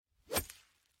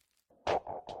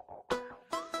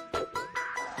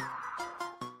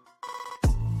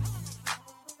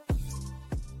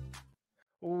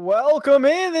Welcome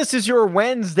in. This is your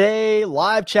Wednesday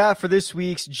live chat for this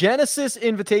week's Genesis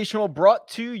Invitational, brought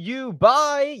to you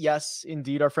by, yes,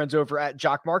 indeed, our friends over at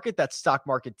Jock Market. That's Stock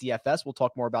Market DFS. We'll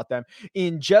talk more about them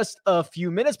in just a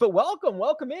few minutes, but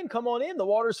welcome in. Come on in. The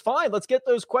water's fine. Let's get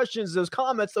those questions, those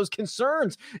comments, those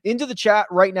concerns into the chat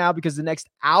right now, because the next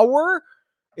hour,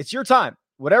 it's your time.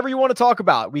 Whatever you want to talk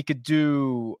about. We could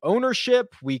do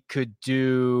ownership. We could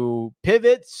do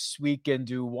pivots. We can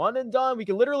do one and done. We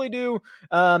can literally do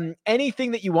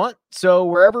anything that you want. So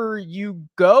wherever you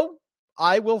go,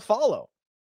 I will follow.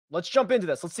 Let's jump into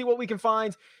this. Let's see what we can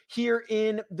find here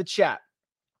in the chat.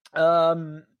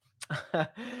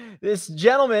 This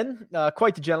gentleman,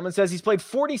 quite the gentleman, says he's played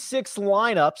 46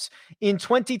 lineups in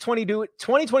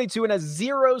 2022 and has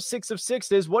 6 of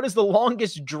 6s. What is the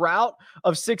longest drought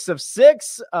of 6 of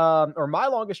 6? Or my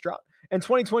longest drought? And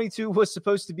 2022 was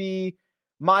supposed to be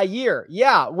my year.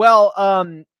 Yeah, well,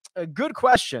 a good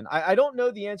question. I don't know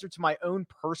the answer to my own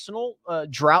personal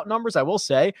drought numbers. I will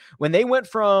say, when they went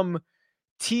from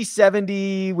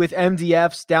T70 with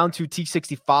MDFs down to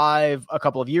T65 a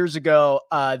couple of years ago,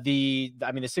 the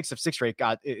 6 of 6 rate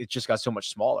just got so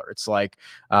much smaller. It's like,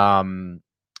 sub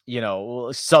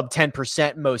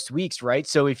 10% most weeks, right?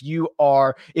 So if it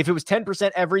was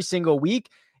 10% every single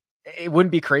week, it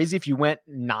wouldn't be crazy if you went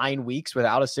 9 weeks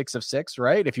without a 6 of 6,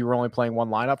 right? If you were only playing one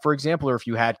lineup, for example, or if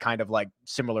you had kind of like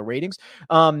similar ratings.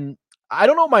 I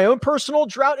don't know what my own personal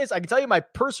drought is. I can tell you my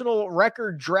personal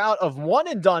record drought of one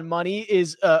and done money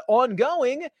is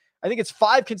ongoing. I think it's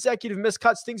 5 consecutive missed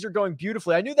cuts. Things are going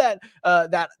beautifully. I knew that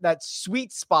that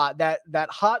sweet spot, that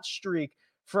hot streak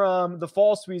from the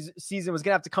fall season was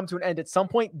going to have to come to an end at some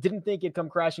point. Didn't think it'd come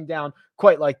crashing down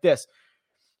quite like this.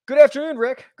 Good afternoon,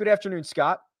 Rick. Good afternoon,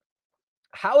 Scott.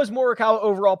 How is Morikawa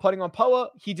overall putting on POA?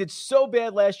 He did so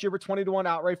bad last year, but 20-1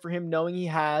 outright for him, knowing he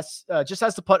just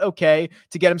has to putt okay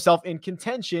to get himself in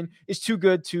contention is too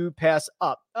good to pass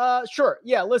up. Sure.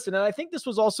 Yeah, listen, and I think this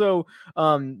was also,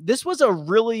 this was a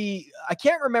really, I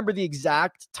can't remember the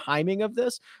exact timing of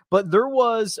this, but there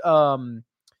was,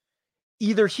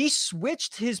 either he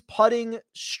switched his putting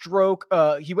stroke.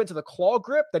 He went to the claw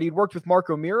grip that he'd worked with Mark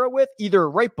O'Meara with, either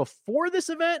right before this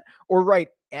event or right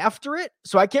after it.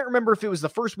 So I can't remember if it was the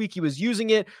first week he was using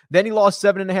it, then he lost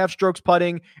 7.5 strokes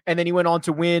putting, and then he went on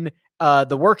to win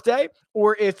the workday,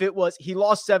 or if it was he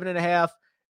lost 7.5,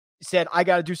 said, I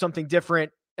got to do something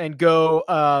different and go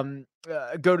to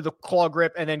the claw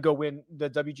grip and then go win the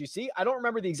WGC. I don't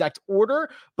remember the exact order,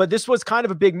 but this was kind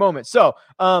of a big moment. So,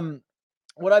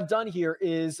 what I've done here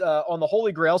is on the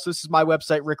Holy Grail. So this is my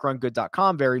website,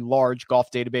 rickrungood.com, very large golf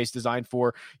database designed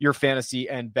for your fantasy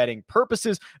and betting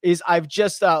purposes. Is I've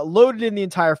just loaded in the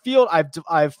entire field.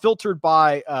 I've filtered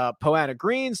by Poana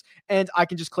Greens, and I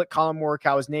can just click Colin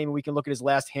Morikawa's name, and we can look at his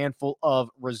last handful of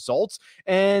results.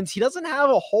 And he doesn't have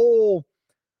a whole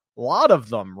lot of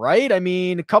them, right? I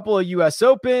mean, a couple of U.S.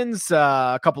 Opens,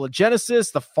 a couple of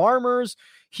Genesis, the Farmers.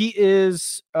 He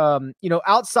is,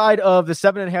 outside of the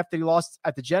 7.5 that he lost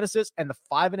at the Genesis and the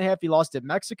 5.5 he lost at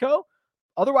Mexico,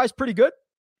 otherwise pretty good,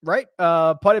 right?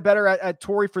 Putted better at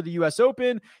Torrey for the U.S.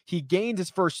 Open. He gained his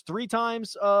first 3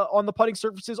 times on the putting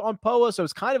surfaces on POA, so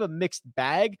it's kind of a mixed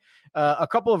bag. A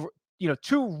couple of,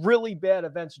 2 really bad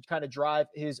events would kind of drive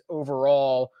his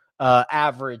overall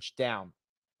average down.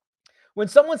 When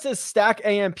someone says stack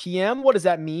AM PM, what does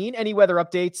that mean? Any weather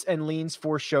updates and leans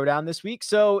for Showdown this week?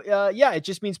 So, it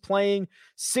just means playing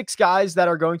 6 guys that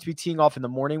are going to be teeing off in the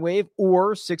morning wave,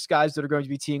 or 6 guys that are going to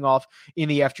be teeing off in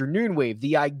the afternoon wave.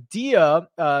 The idea,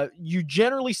 you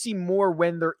generally see more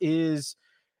when there is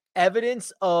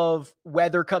evidence of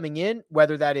weather coming in,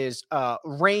 whether that is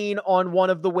rain on one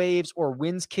of the waves or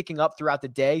winds kicking up throughout the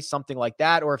day, something like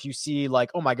that. Or if you see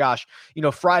like, oh my gosh,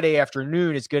 Friday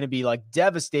afternoon is going to be like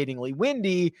devastatingly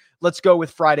windy, let's go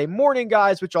with Friday morning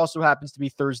guys, which also happens to be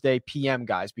Thursday PM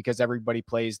guys, because everybody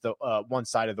plays the one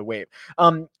side of the wave.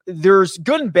 There's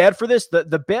good and bad for this.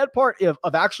 The bad part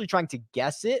of actually trying to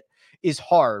guess it is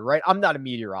hard, right? I'm not a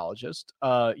meteorologist.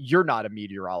 You're not a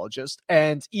meteorologist.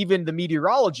 And even the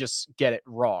meteorologists get it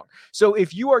wrong. So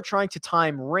if you are trying to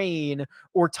time rain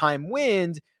or time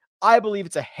wind, I believe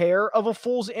it's a hair of a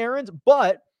fool's errand.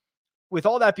 But with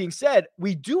all that being said,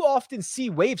 we do often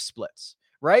see wave splits,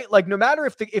 right? Like no matter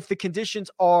if the conditions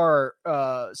are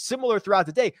similar throughout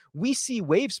the day, we see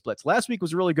wave splits. Last week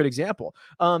was a really good example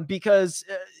because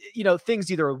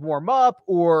things either warm up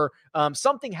or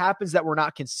something happens that we're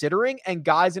not considering, and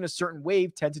guys in a certain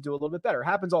wave tend to do a little bit better. It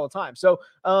happens all the time. So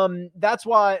that's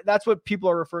what people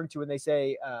are referring to when they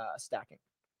say stacking.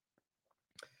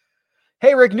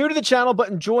 Hey, Rick, new to the channel, but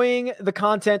enjoying the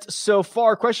content so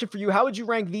far. Question for you. How would you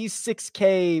rank these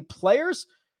 6K players?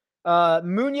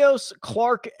 Munoz,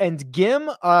 Clark, and Gim.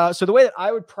 So the way that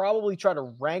I would probably try to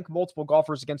rank multiple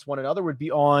golfers against one another would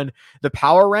be on the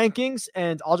power rankings.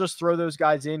 And I'll just throw those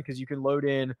guys in because you can load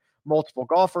in multiple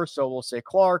golfers. So we'll say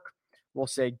Clark, we'll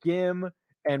say Gim,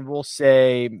 and we'll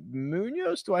say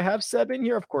Munoz. Do I have Seb in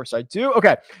here? Of course I do.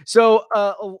 Okay.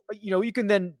 So, you can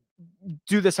then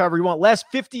do this however you want. Last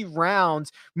 50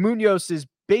 rounds, Munoz is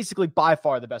basically by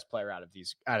far the best player out of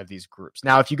these groups.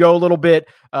 Now, if you go a little bit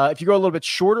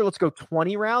shorter, let's go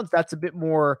 20 rounds. That's a bit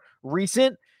more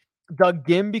recent. Doug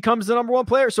Gim becomes the number one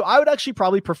player. So I would actually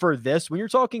probably prefer this when you're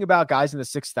talking about guys in the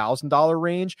 $6,000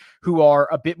 range who are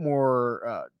a bit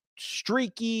more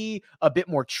streaky, a bit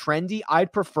more trendy.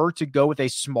 I'd prefer to go with a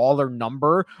smaller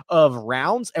number of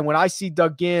rounds. And when I see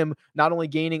Doug Gim not only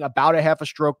gaining about a half a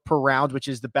stroke per round, which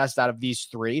is the best out of these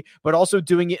three, but also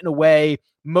doing it in a way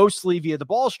mostly via the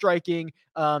ball striking,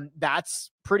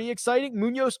 that's pretty exciting.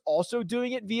 Munoz also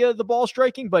doing it via the ball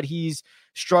striking, but he's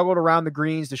struggled around the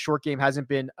greens. The short game hasn't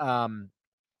been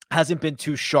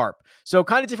too sharp. So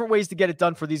kind of different ways to get it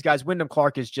done for these guys. Wyndham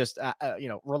Clark is just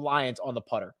reliant on the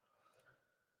putter.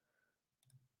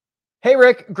 Hey,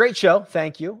 Rick, great show.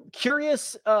 Thank you.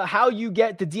 Curious how you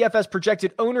get the DFS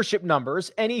projected ownership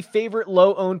numbers. Any favorite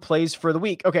low-owned plays for the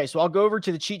week? Okay, so I'll go over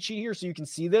to the cheat sheet here so you can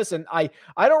see this. And I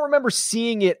don't remember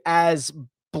seeing it as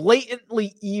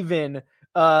blatantly even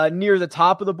near the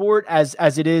top of the board as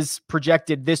it is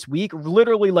projected this week.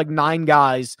 Literally like 9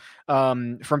 guys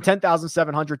from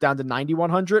 10,700 down to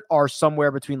 9,100 are somewhere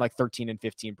between like 13 and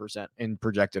 15% in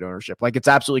projected ownership. Like, it's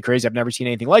absolutely crazy. I've never seen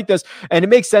anything like this. And it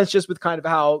makes sense just with kind of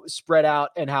how spread out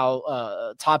and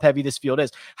how top heavy this field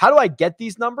is. How do I get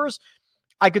these numbers?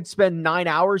 I could spend 9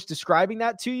 hours describing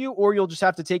that to you, or you'll just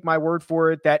have to take my word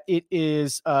for it that it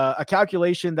is a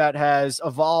calculation that has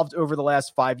evolved over the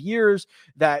last 5 years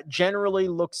that generally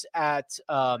looks at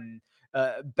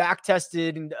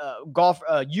back-tested golf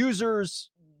users'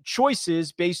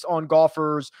 choices based on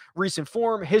golfers' recent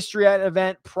form, history at an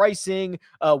event, pricing,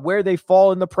 where they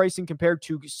fall in the pricing compared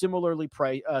to similarly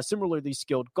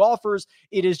skilled golfers.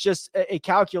 It is just a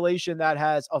calculation that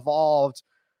has evolved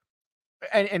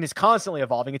and is constantly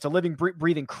evolving. It's a living,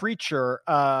 breathing creature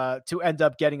to end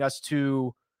up getting us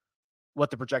to what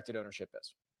the projected ownership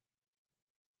is.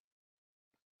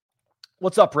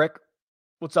 What's up, Rick?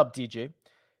 What's up, DJ?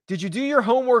 Did you do your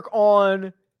homework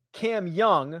on Cam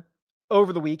Young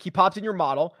over the week? He popped in your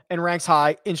model and ranks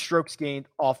high in strokes gained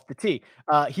off the tee.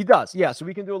 He does. Yeah. So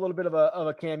we can do a little bit of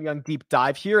a Cam Young deep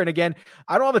dive here. And again,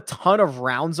 I don't have a ton of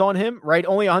rounds on him, right?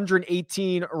 Only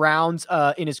 118 rounds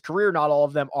in his career. Not all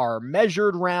of them are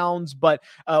measured rounds, but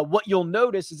what you'll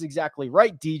notice is exactly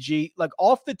right, DG. Like,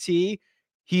 off the tee,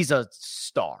 he's a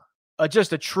star.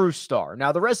 Just a true star.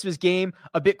 Now, the rest of his game,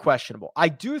 a bit questionable. I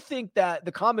do think that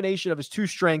the combination of his two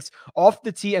strengths, off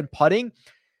the tee and putting,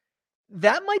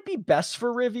 that might be best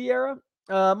for Riviera.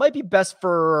 Might be best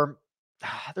for,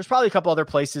 there's probably a couple other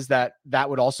places that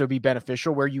would also be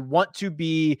beneficial, where you want to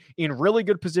be in really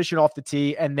good position off the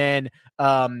tee and then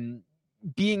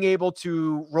being able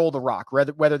to roll the rock,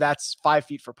 whether that's 5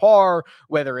 feet for par,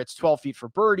 whether it's 12 feet for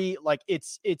birdie. Like,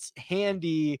 it's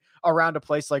handy around a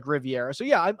place like Riviera. So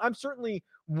yeah, I'm certainly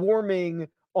warming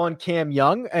on Cam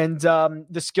Young, and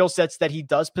the skill sets that he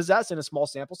does possess in a small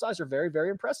sample size are very, very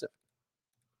impressive.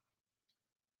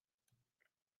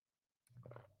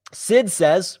 Sid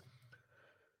says,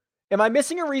 am I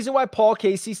missing a reason why Paul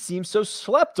Casey seems so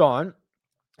slept on?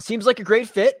 Seems like a great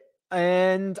fit,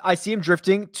 and I see him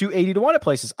drifting to 80 to 1 at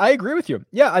places. I agree with you.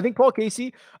 Yeah, I think Paul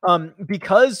Casey,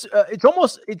 because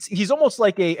he's almost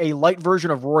like a light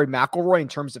version of Rory McIlroy in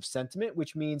terms of sentiment,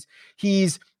 which means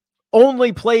he's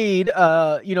only played,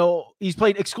 he's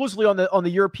played exclusively on the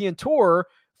European tour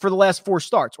for the last 4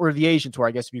 starts, or the Asian tour,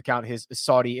 I guess, if you count his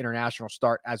Saudi international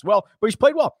start as well. But he's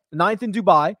played well. 9th in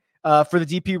Dubai for the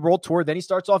DP World Tour. Then he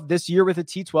starts off this year with a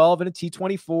T12 and a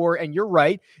T24. And you're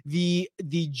right. The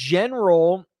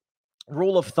general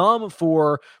rule of thumb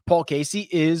for Paul Casey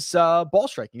is ball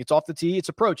striking. It's off the tee, it's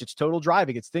approach, it's total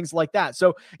driving, it's things like that.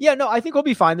 So yeah, no, I think he'll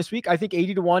be fine this week. I think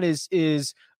 80 to 1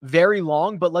 is very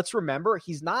long, but let's remember,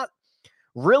 he's not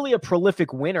really a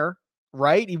prolific winner,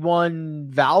 right? He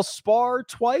won Valspar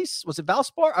twice. Was it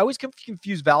Valspar? I always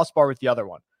confuse Valspar with the other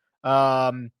one.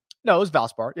 No, it was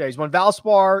Valspar. Yeah, he's won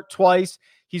Valspar twice.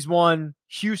 He's won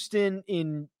Houston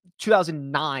in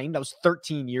 2009. That was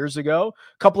 13 years ago.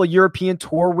 A couple of European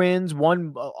Tour wins,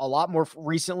 one a lot more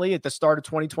recently at the start of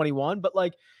 2021. But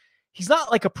like, he's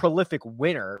not like a prolific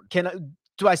winner.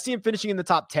 Do I see him finishing in the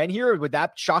top 10 here? Would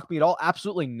that shock me at all?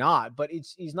 Absolutely not. But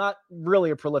he's not really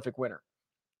a prolific winner.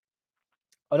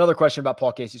 Another question about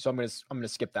Paul Casey, so I'm gonna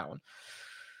skip that one.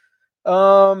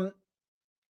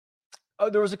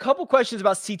 There was a couple questions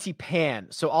about CT Pan,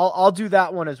 so I'll do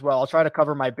that one as well. I'll try to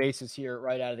cover my bases here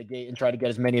right out of the gate and try to get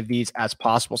as many of these as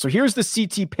possible. So here's the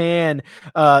CT Pan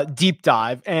deep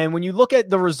dive, and when you look at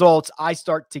the results, I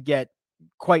start to get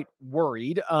quite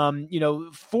worried.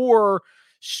 4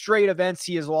 straight events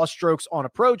he has lost strokes on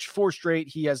approach. 4 straight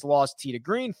he has lost tee to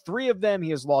green. 3 of them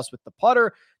he has lost with the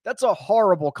putter. That's a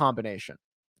horrible combination.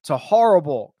 It's a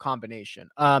horrible combination.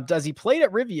 Does he played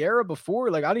at Riviera before?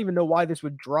 Like, I don't even know why this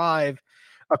would drive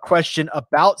a question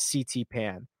about CT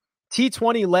Pan.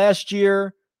 T20 last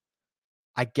year.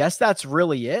 I guess that's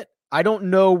really it. I don't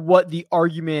know what the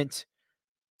argument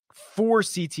for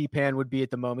CT Pan would be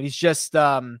at the moment. He's just,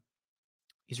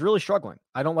 he's really struggling.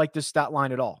 I don't like this stat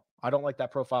line at all. I don't like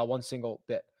that profile one single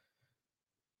bit.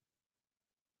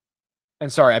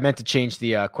 And sorry, I meant to change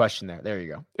the question there. There you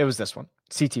go. It was this one.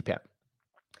 CT Pan.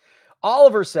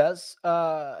 Oliver says,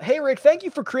 hey, Rick, thank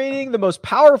you for creating the most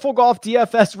powerful golf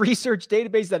DFS research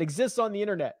database that exists on the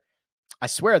internet. I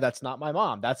swear that's not my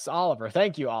mom. That's Oliver.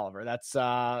 Thank you, Oliver. That's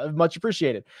much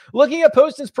appreciated. Looking at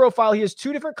Poston's profile, he has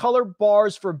 2 different color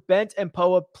bars for Bent and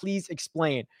POA. Please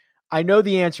explain. I know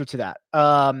the answer to that,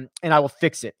 and I will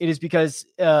fix it. It is because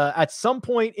at some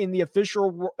point in the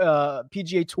official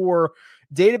PGA Tour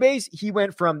database, he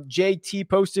went from JT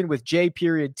Poston with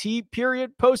J.T.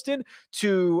 Poston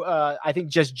to I think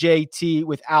just JT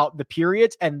without the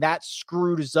periods, and that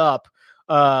screws up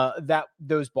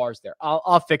those bars there.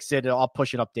 I'll fix it. I'll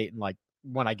push an update, and like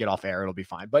when I get off air, it'll be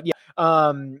fine. But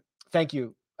yeah, thank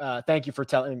you. Thank you for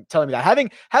telling me that.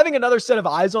 Having another set of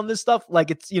eyes on this stuff, like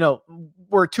it's,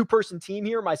 we're a 2-person team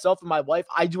here, myself and my wife.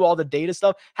 I do all the data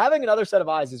stuff. Having another set of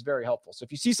eyes is very helpful. So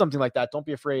if you see something like that, don't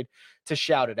be afraid to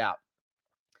shout it out.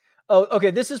 Oh, okay.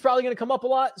 This is probably going to come up a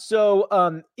lot.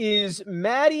 So, is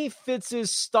Matty Fitz's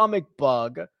stomach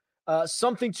bug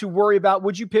something to worry about?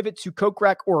 Would you pivot to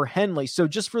Kokrak or Henley? So,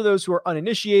 just for those who are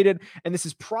uninitiated, and this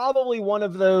is probably one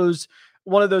of those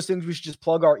things we should just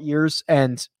plug our ears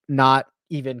and not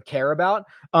even care about.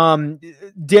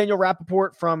 Daniel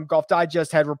Rappaport from Golf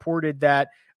Digest had reported that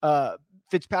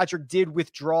Fitzpatrick did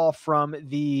withdraw from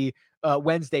the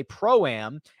Wednesday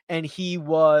Pro-Am, and he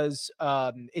was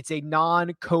it's a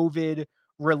non-COVID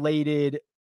related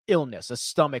illness, a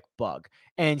stomach bug,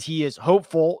 and he is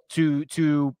hopeful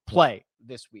to play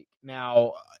this week.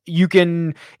 Now, you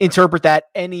can interpret that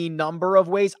any number of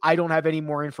ways. I don't have any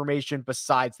more information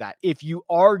besides that. If you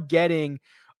are getting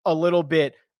a little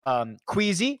bit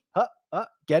queasy,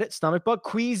 get it, stomach bug,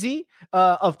 queasy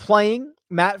of playing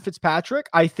Matt Fitzpatrick,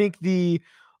 I think the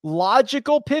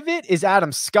logical pivot is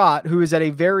Adam Scott, who is at a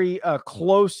very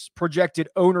close projected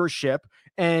ownership,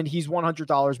 and he's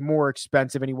 $100 more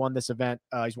expensive, and he won this event.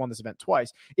 He's won this event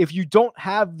twice. If you don't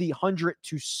have the 100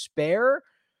 to spare,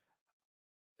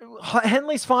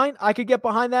 Henley's fine. I could get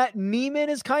behind that. Neiman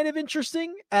is kind of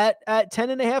interesting at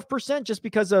 10.5%, just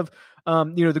because of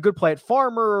the good play at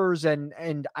Farmers,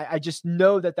 and I just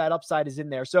know that upside is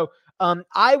in there. So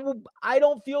I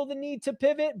don't feel the need to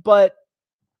pivot, but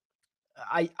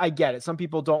I get it. Some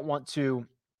people don't want to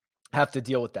have to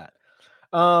deal with that.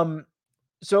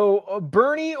 So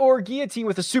Bernie or Guillotine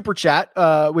with a super chat,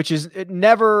 which is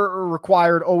never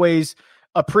required, always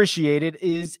appreciated,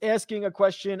 is asking a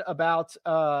question about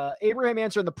Abraham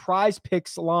answering the Prize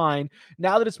Picks line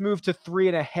now that it's moved to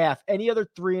 3.5. Any other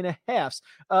 3.5s?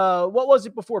 What was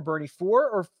it before, Bernie? 4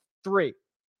 or 3?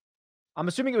 I'm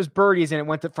assuming it was birdies and it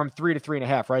went from 3 to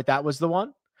 3.5, right? That was the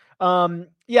one.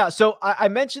 Yeah. So I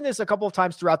mentioned this a couple of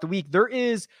times throughout the week. There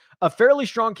is a fairly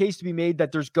strong case to be made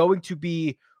that there's going to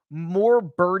be more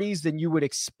birdies than you would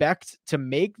expect to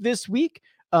make this week.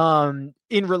 In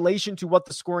relation to what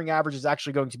the scoring average is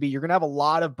actually going to be. You're going to have a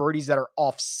lot of birdies that are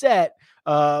offset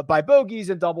by bogeys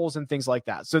and doubles and things like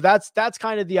that. So that's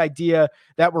kind of the idea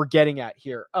that we're getting at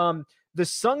here. The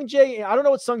Sung Jae, I don't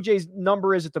know what Sung Jae's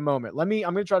number is at the moment. I'm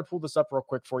going to try to pull this up real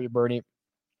quick for you, Bernie,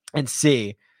 and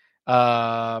see.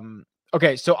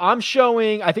 Okay, so I'm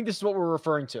showing, I think this is what we're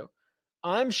referring to.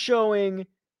 I'm showing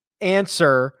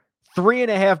answer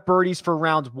 3.5 birdies for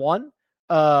round 1.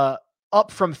 Up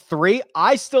from 3.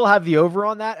 I still have the over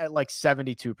on that at like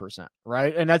 72%,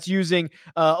 right? And that's using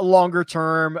a longer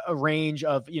term range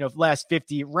of, last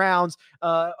 50 rounds.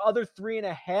 Other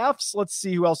 3.5s. Let's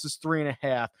see who else is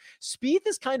 3.5. Spieth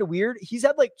is kind of weird. He's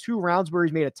had like 2 rounds where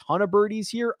he's made a ton of birdies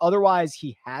here. Otherwise,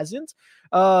 he hasn't.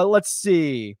 Let's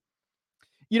see.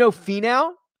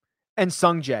 Finau and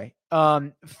Sung Jae.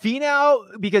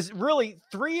 Finau, because really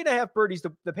 3.5 birdies,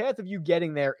 the path of you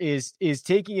getting there is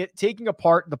taking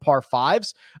apart the par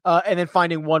 5s, and then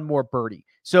finding one more birdie.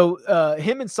 So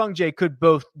him and Sung Jae could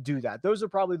both do that. Those are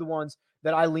probably the ones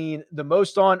that I lean the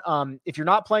most on. If you're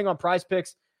not playing on Prize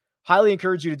Picks, highly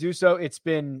encourage you to do so. It's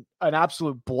been an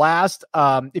absolute blast.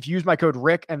 If you use my code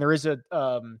Rick, and there is a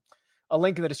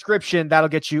link in the description, that'll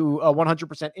get you a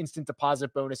 100% instant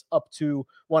deposit bonus up to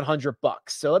 $100.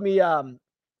 So let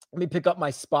me pick up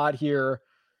my spot here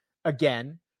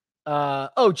again.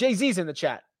 Jay-Z's in the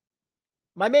chat.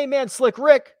 My main man, Slick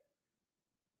Rick,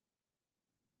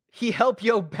 he helped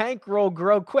your bankroll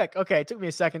grow quick. Okay, it took me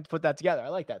a second to put that together. I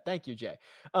like that. Thank you, Jay.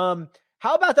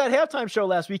 How about that halftime show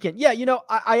last weekend? Yeah, I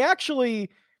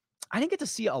didn't get to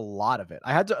see a lot of it.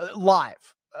 I had to live.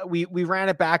 We ran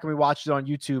it back and we watched it on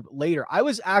YouTube later. I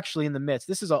was actually in the midst.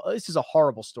 This is a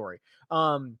horrible story.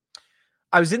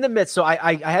 I was in the midst. So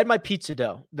I had my pizza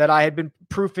dough that I had been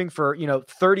proofing for,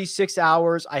 36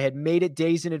 hours. I had made it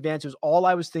days in advance. It was all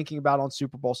I was thinking about on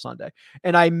Super Bowl Sunday.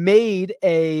 And I made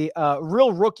a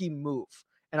real rookie move.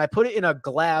 And I put it in a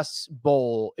glass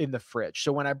bowl in the fridge.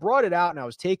 So when I brought it out and I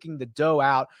was taking the dough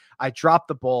out, I dropped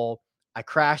the bowl. I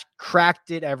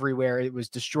cracked it everywhere. It was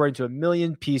destroyed into a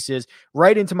million pieces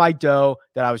right into my dough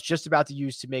that I was just about to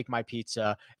use to make my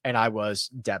pizza. And I was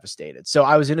devastated. So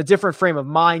I was in a different frame of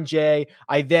mind, Jay.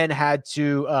 I then had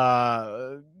to,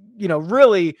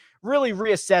 really, really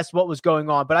reassess what was going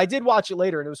on. But I did watch it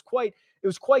later and it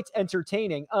was quite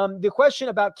entertaining. The question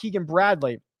about Keegan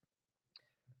Bradley.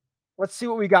 Let's see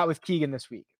what we got with Keegan this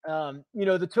week.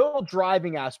 The total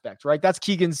driving aspect, right? That's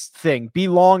Keegan's thing. Be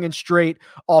long and straight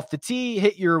off the tee,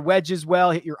 hit your wedges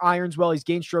well, hit your irons well. He's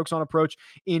gained strokes on approach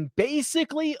in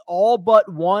basically all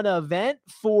but one event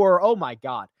for, oh my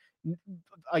God,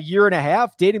 a year and a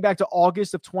half, dating back to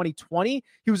August of 2020.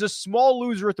 He was a small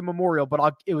loser at the Memorial,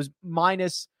 but it was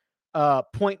minus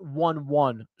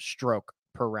 0.11 stroke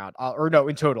per round,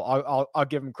 in total. I'll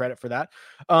give him credit for that.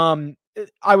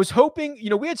 I was hoping,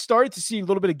 we had started to see a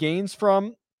little bit of gains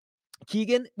from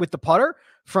Keegan with the putter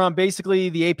from basically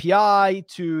the API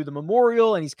to the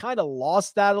Memorial, and he's kind of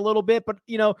lost that a little bit. But,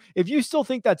 if you still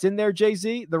think that's in there,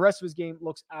 Jay-Z, the rest of his game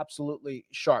looks absolutely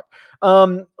sharp.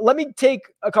 Let me take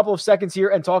a couple of seconds here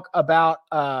and talk about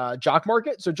Jock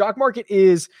Market. So Jock Market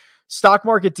is Stock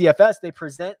Market DFS. They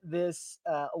present this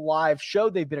live show.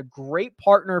 They've been a great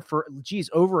partner for,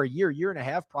 over a year and a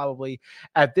half, probably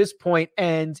at this point.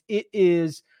 And it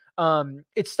is,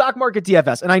 it's Stock Market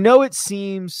DFS. And I know it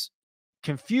seems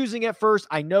confusing at first.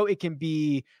 I know it can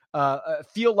be,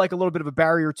 feel like a little bit of a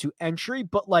barrier to entry,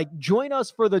 but join us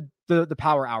for the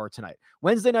power hour tonight.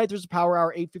 Wednesday night, there's a power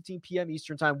hour, 8:15 p.m.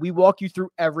 Eastern time. We walk you through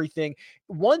everything.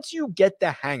 Once you get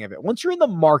the hang of it, once you're in the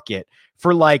market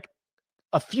for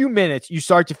a few minutes, you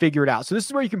start to figure it out. So this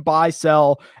is where you can buy,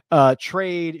 sell,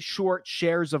 trade, short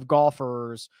shares of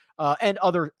golfers and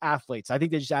other athletes. I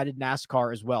think they just added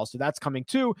NASCAR as well. So that's coming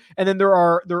too. And then there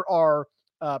are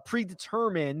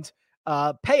predetermined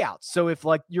payouts. So if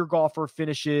your golfer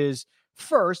finishes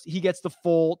first, he gets the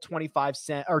full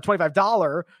 25-cent or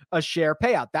 $25 a share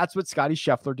payout. That's what Scotty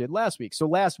Scheffler did last week. So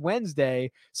last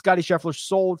Wednesday, Scotty Scheffler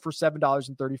sold for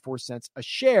 $7.34 a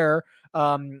share,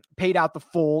 paid out the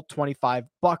full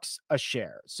 $25 a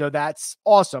share. So that's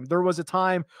awesome. There was a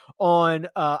time on,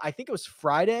 I think it was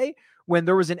Friday, when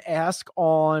there was an ask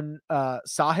on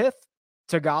Sahith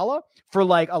Tagala for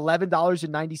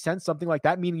 $11.90, something like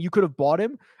that, meaning you could have bought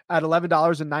him at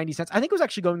 $11.90. I think it was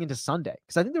actually going into Sunday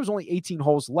because I think there was only 18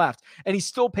 holes left and he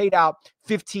still paid out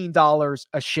 $15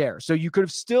 a share. So you could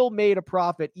have still made a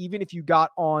profit even if you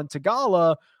got on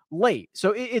Tagala late.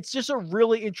 So it's just a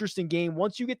really interesting game.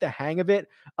 Once you get the hang of it,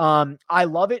 I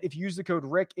love it. If you use the code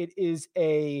Rick, it is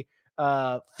a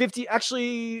 50.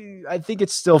 Actually, I think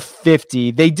it's still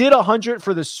 50. They did 100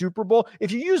 for the Super Bowl.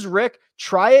 If you use Rick,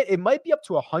 try it. It might be up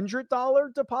to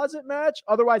 $100 deposit match.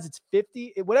 Otherwise, it's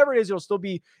 50. Whatever it is, it'll still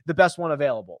be the best one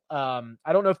available. I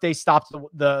don't know if they stopped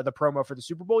the promo for the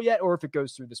Super Bowl yet, or if it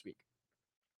goes through this week.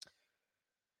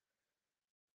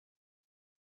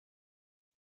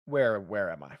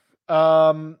 Where am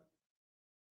I?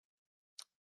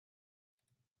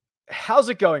 How's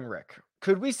it going, Rick?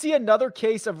 Could we see another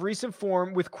case of recent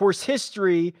form with course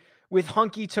history with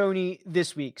Hunky Tony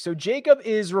this week? So Jacob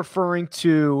is referring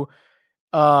to,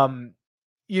 the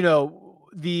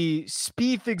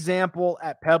Spieth example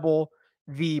at Pebble,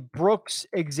 the Brooks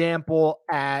example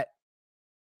at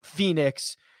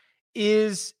Phoenix.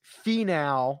 Is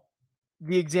Finau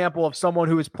the example of someone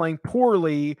who is playing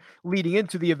poorly leading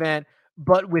into the event,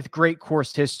 but with great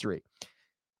course history?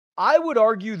 I would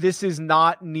argue this is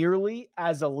not nearly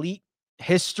as elite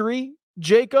history,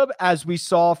 Jacob, as we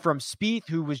saw from Spieth,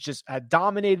 who had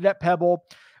dominated at Pebble,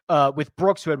 with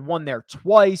Brooks, who had won there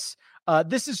twice.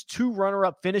 This is 2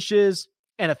 runner-up finishes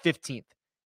and a 15th,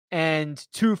 and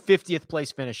 2 50th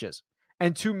place finishes,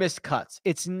 and 2 missed cuts.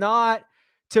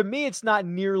 To me, it's not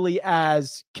nearly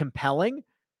as compelling.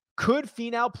 Could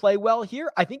Finau play well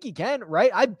here? I think he can, right?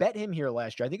 I bet him here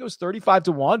last year. I think it was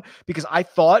 35-1 because I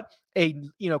thought a,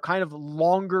 kind of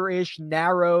longer-ish,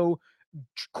 narrow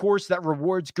course that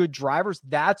rewards good drivers.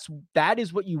 That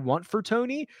is what you want for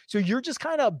Tony. So you're just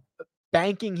kind of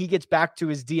banking he gets back to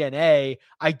his DNA.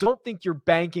 I don't think you're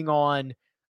banking on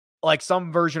like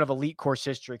some version of elite course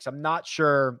history, because I'm not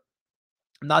sure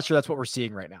that's what we're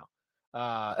seeing right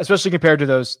now, especially compared to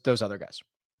those other guys.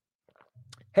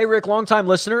 Hey, Rick, longtime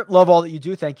listener. Love all that you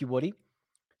do. Thank you, Woody.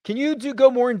 Can you go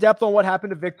more in depth on what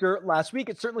happened to Victor last week?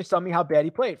 It certainly stunned me how bad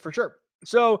he played, for sure.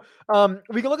 So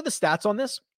we can look at the stats on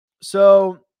this.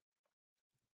 So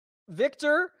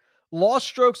Victor lost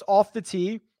strokes off the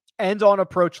tee and on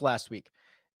approach last week.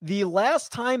 The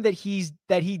last time that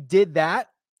he did that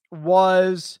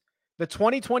was the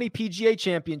 2020 PGA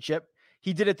Championship.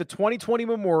 He did it the 2020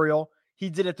 Memorial. He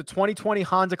did it the 2020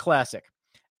 Honda Classic.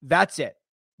 That's it.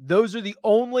 Those are the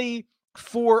only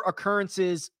 4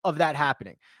 occurrences of that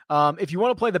happening. If you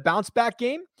want to play the bounce back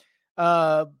game,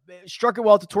 struck it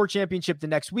well at the Tour Championship the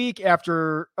next week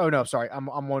after. Oh no, sorry, I'm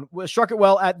one. Struck it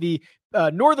well at the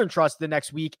Northern Trust the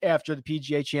next week after the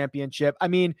PGA Championship. I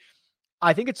mean,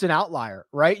 I think it's an outlier,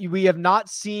 right? We have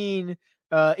not seen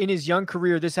in his young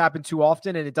career this happen too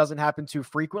often, and it doesn't happen too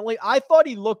frequently. I thought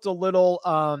he looked a little.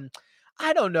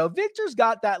 I don't know. Victor's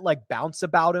got that like bounce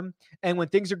about him. And when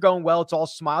things are going well, it's all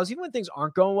smiles. Even when things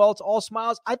aren't going well, it's all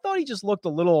smiles. I thought he just looked a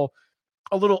little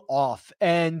off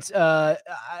and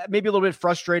maybe a little bit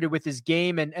frustrated with his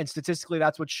game. And statistically,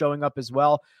 that's what's showing up as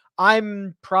well.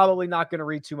 I'm probably not going to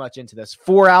read too much into this.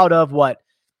 4 out of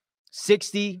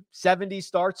 60, 70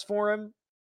 starts for him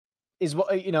is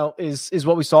what, is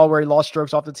what we saw where he lost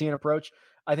strokes off the tee and approach.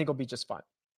 I think he'll be just fine.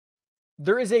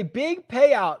 There is a big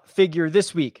payout figure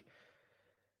this week.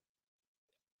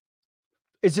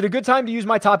 Is it a good time to use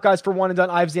my top guys for one and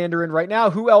done Ives Xander in right now?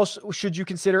 Who else should you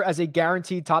consider as a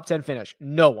guaranteed top 10 finish?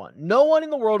 No one. No one in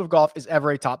the world of golf is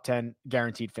ever a top 10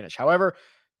 guaranteed finish. However,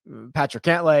 Patrick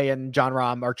Cantlay and Jon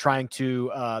Rahm are trying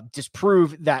to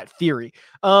disprove that theory.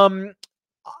 I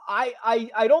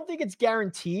don't think it's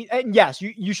guaranteed. And yes,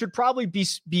 you should probably be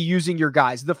using your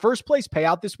guys. The first place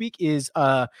payout this week is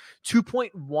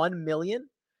 $2.1 million.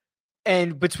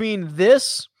 And between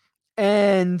this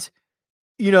and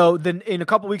then in a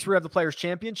couple weeks we have the Players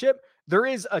Championship, there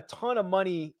is a ton of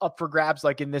money up for grabs,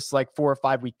 like in this 4 or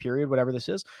 5 week period, whatever this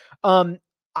is.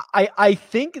 I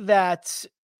think that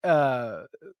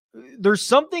there's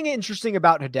something interesting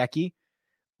about Hideki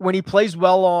when he plays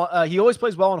well on. He always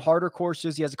plays well on harder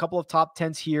courses. He has a couple of top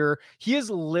 10s here. He is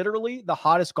literally the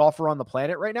hottest golfer on the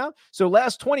planet right now. So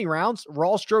last 20 rounds,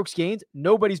 raw strokes gained.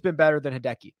 Nobody's been better than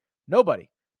Hideki.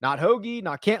 Nobody. Not Hoagie,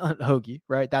 not Hoagie,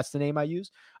 right? That's the name I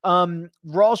use.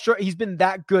 Raw stroke, he's been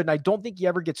that good, and I don't think he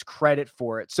ever gets credit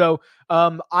for it. So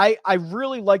I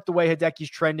really like the way Hideki's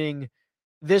trending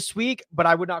this week, but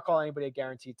I would not call anybody a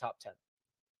guaranteed top 10.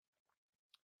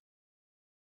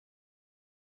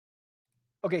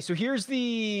 Okay, so here's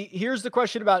the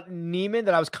question about Niemann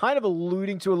that I was kind of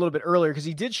alluding to a little bit earlier, because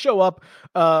he did show up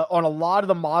on a lot of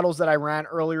the models that I ran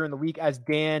earlier in the week, as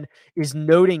Dan is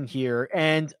noting here.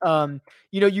 And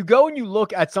you go and you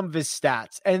look at some of his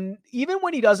stats, and even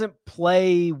when he doesn't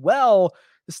play well,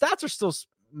 the stats are still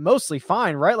mostly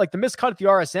fine, right? Like the miscut at the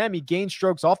RSM, he gained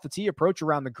strokes off the tee, approach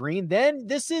around the green. Then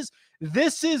this is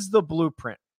the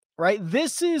blueprint, right?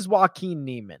 This is Joaquin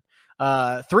Niemann.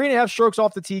 3.5 strokes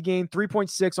off the tee gain,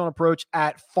 3.6 on approach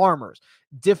at Farmers.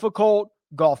 Difficult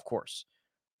golf course.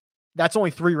 That's only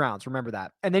 3 rounds. Remember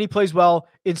that. And then he plays well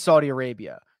in Saudi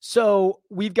Arabia. So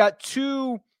we've got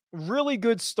 2 really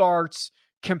good starts,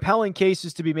 compelling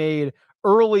cases to be made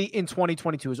early in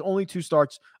 2022. There's only 2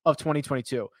 starts of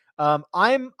 2022.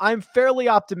 I'm fairly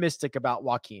optimistic about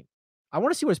Joaquin. I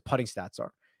want to see what his putting stats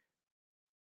are.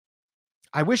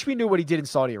 I wish we knew what he did in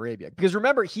Saudi Arabia, because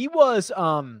remember, he was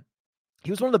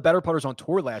one of the better putters on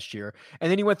tour last year. And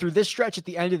then he went through this stretch at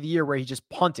the end of the year where he just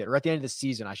punted, or at the end of the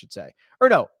season, I should say. Or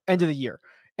no, end of the year.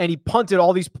 And he punted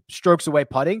all these strokes away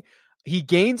putting. He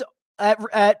gained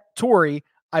at Torrey.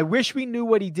 I wish we knew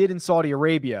what he did in Saudi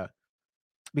Arabia,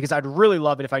 because I'd really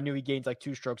love it if I knew he gained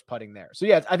 2 strokes putting there. So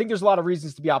yeah, I think there's a lot of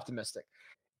reasons to be optimistic.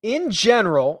 In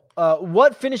general,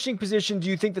 what finishing position do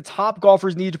you think the top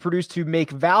golfers need to produce to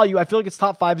make value? I feel like it's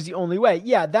top 5 is the only way.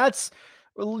 Yeah, that's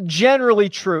generally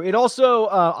true. It also,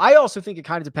 I also think it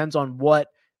kind of depends on what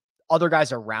other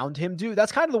guys around him do.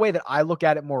 That's kind of the way that I look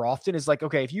at it more often, is like,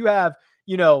 okay, if you have,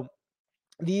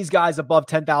 these guys above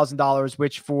 $10,000,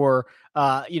 which for,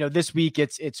 this week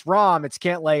it's Rahm, it's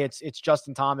Cantlay, it's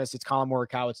Justin Thomas, it's Colin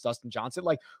Morikawa, it's Dustin Johnson.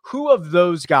 Like, who of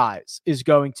those guys is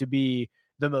going to be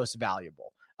the most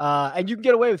valuable? And you can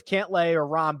get away with Cantlay or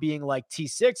Rom being like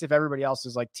T6 if everybody else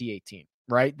is like T18,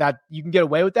 right? That you can get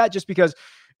away with that just because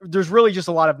there's really just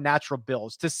a lot of natural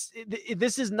builds.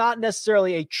 This is not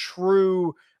necessarily a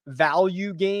true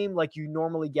value game like you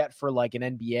normally get for like an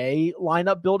NBA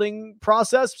lineup building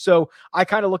process. So I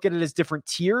kind of look at it as different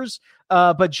tiers.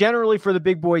 But generally for the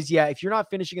big boys, yeah, if you're not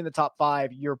finishing in the top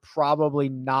 5, you're probably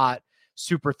not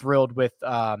super thrilled with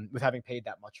having paid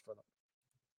that much for them.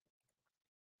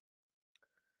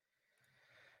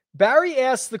 Barry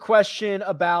asks the question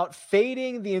about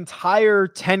fading the entire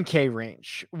 10K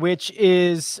range, which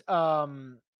is,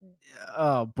 oh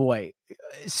boy,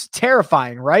 it's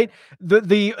terrifying, right?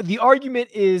 The argument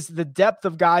is the depth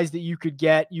of guys that you could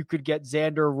get. You could get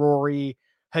Xander, Rory,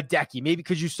 Hideki. Maybe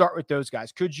could you start with those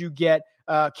guys? Could you get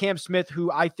Cam Smith,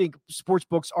 who I think sports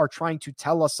books are trying to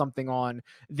tell us something on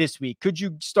this week? Could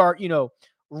you start,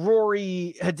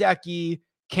 Rory, Hideki,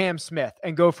 Cam Smith,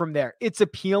 and go from there? It's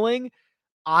appealing.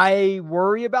 I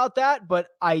worry about that, but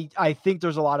I think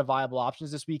there's a lot of viable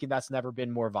options this week, and that's never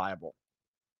been more viable.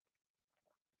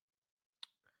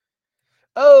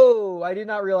 Oh, I did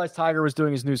not realize Tiger was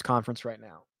doing his news conference right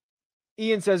now.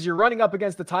 Ian says, you're running up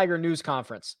against the Tiger news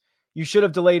conference. You should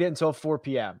have delayed it until 4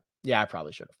 p.m. Yeah, I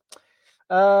probably should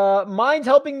have. Mind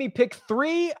helping me pick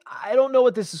 3? I don't know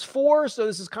what this is for, so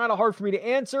this is kind of hard for me to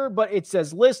answer, but it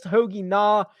says list, Hoagie,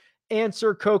 Nah,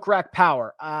 answer, Kokrak,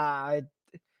 Power.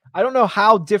 I don't know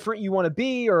how different you want to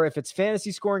be or if it's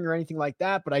fantasy scoring or anything like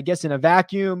that, but I guess in a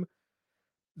vacuum,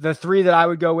 the 3 that I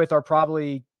would go with are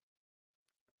probably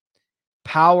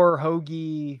Power,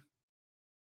 Hoagie,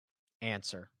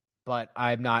 answer, but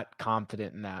I'm not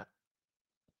confident in that.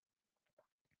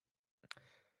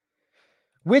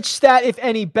 Which stat, if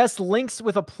any, best links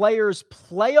with a player's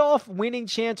playoff winning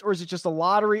chance, or is it just a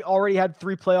lottery? Already had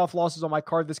 3 playoff losses on my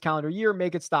card this calendar year.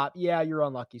 Make it stop. Yeah, you're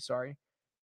unlucky. Sorry.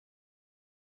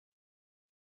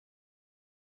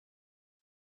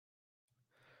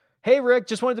 Hey, Rick,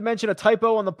 just wanted to mention a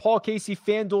typo on the Paul Casey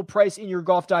FanDuel price in your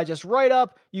Golf Digest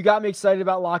write-up. You got me excited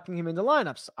about locking him into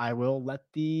lineups. I will let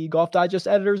the Golf Digest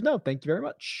editors know. Thank you very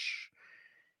much.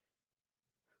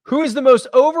 Who is the most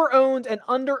over-owned and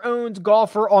under-owned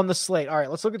golfer on the slate? All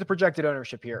right, let's look at the projected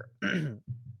ownership here.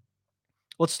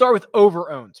 Let's start with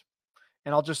over-owned,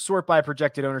 and I'll just sort by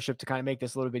projected ownership to kind of make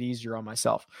this a little bit easier on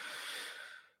myself.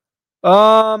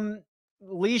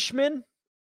 Leishman.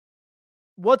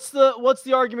 What's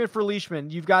the argument for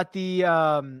Leishman? You've got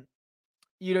the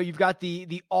you've got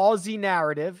the Aussie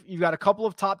narrative. You've got a couple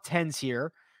of top 10s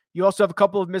here. You also have a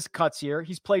couple of missed cuts here.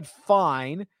 He's played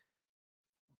fine,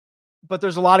 but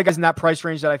there's a lot of guys in that price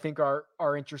range that I think are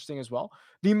interesting as well.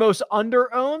 The most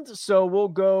under-owned, so we'll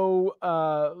go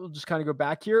we'll just kind of go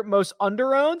back here. Most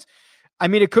under-owned, I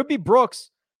mean, it could be Brooks.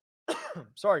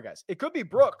 Sorry, guys. It could be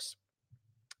Brooks.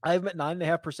 I have him at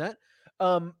 9.5%.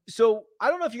 So I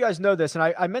don't know if you guys know this, and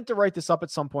I meant to write this up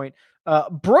at some point.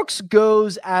 Brooks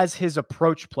goes as his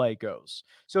approach play goes.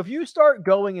 So if you start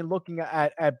going and looking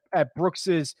at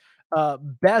Brooks's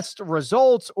best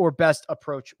results or best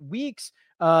approach weeks,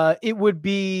 it would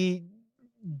be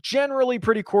generally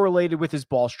pretty correlated with his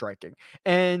ball striking.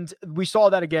 And we saw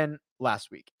that again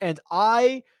last week. And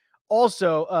I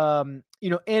also,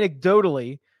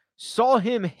 anecdotally saw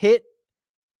him hit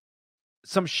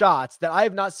some shots that I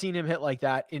have not seen him hit like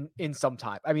that in some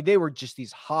time. I mean, they were just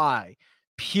these high,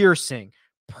 piercing,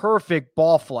 perfect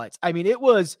ball flights. I mean, it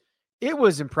was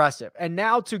impressive. And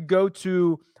now to go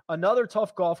to another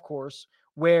tough golf course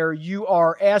where you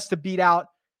are asked to beat out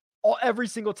every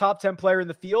single top 10 player in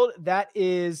the field, that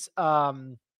is, I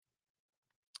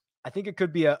think it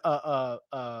could be a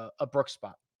Brooks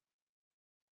spot.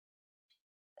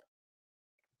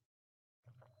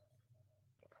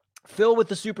 Phil with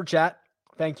the super chat.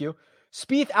 Thank you.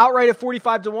 Spieth outright at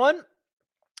 45-1.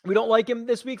 We don't like him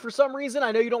this week for some reason.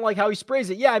 I know you don't like how he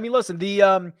sprays it. Yeah, I mean, listen,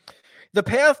 the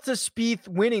path to Spieth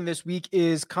winning this week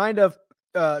is kind of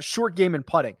short game and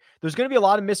putting. There's going to be a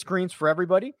lot of missed greens for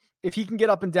everybody. If he can get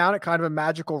up and down at kind of a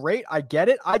magical rate, I get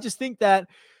it. I just think that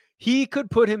he could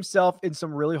put himself in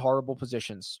some really horrible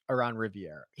positions around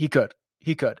Riviera. He could.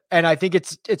 And I think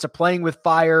it's a playing with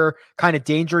fire kind of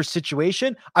dangerous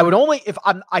situation. I would only, if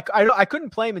I couldn't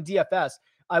play him in DFS.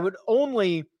 I would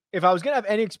only, if I was going to have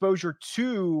any exposure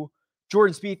to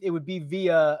Jordan Spieth, it would be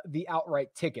via the outright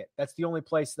ticket. That's the only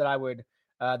place that I would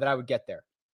get there.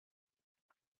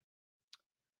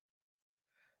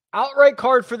 Outright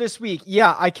card for this week.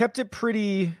 Yeah, I kept it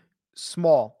pretty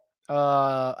small.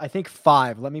 I think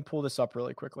 5. Let me pull this up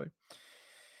really quickly.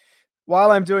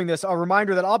 While I'm doing this, a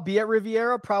reminder that I'll be at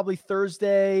Riviera probably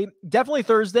Thursday, definitely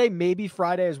Thursday, maybe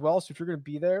Friday as well. So if you're going to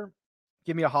be there,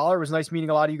 Give me a holler. It was nice meeting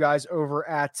a lot of you guys over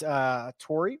at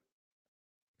Tori.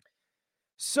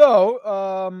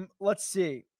 So let's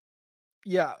see.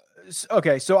 Yeah.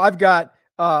 Okay. So I've got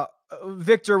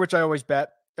Victor, which I always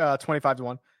bet 25 to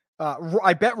 1.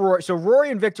 I bet Rory. So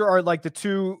Rory and Victor are like the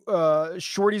two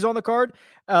shorties on the card.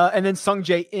 And then Sung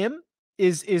Jae Im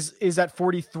is at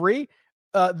 43.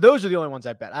 Those are the only ones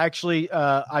I bet.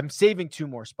 I'm saving 2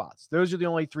 more spots. Those are the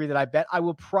only 3 that I bet. I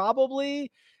will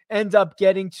probably end up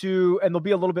getting to, and they'll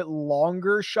be a little bit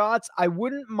longer shots. I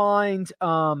wouldn't mind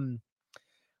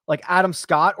like Adam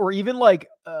Scott or even like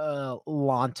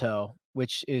Lonto,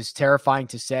 which is terrifying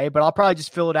to say, but I'll probably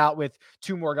just fill it out with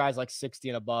 2 more guys like 60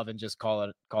 and above and just call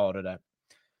it a day.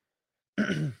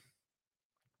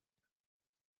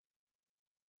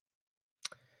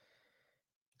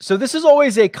 So this is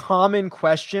always a common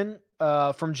question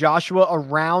from Joshua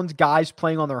around guys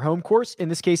playing on their home course. In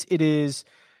this case, it is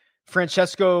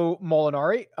Francesco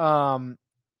Molinari,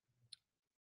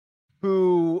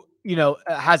 who,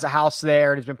 has a house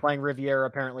there and has been playing Riviera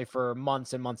apparently for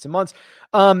months and months and months.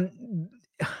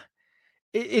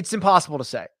 It's impossible to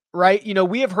say, right?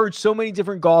 We have heard so many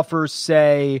different golfers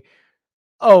say,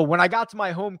 oh, when I got to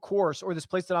my home course or this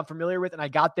place that I'm familiar with, and I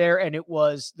got there and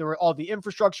all the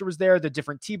infrastructure was there, the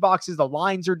different tee boxes, the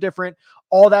lines are different,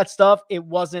 all that stuff. It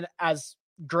wasn't as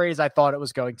great as I thought it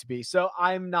was going to be. So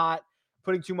I'm not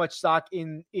putting too much stock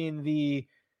in the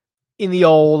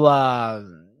old,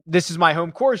 this is my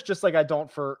home course, just like I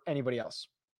don't for anybody else.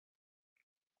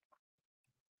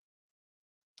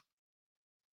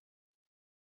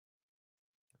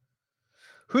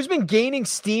 Who's been gaining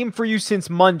steam for you since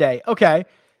Monday? Okay.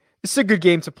 This is a good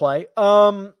game to play.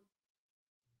 I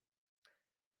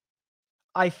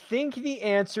think the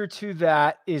answer to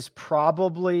that is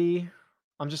probably,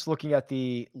 I'm just looking at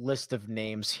the list of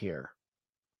names here.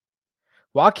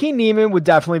 Joaquin Niemann would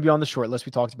definitely be on the short list.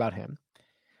 We talked about him.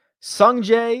 Sung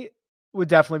Jae would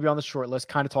definitely be on the short list.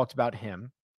 Kind of talked about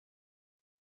him.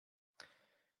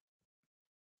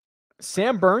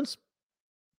 Sam Burns.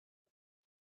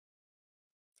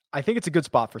 I think it's a good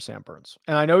spot for Sam Burns.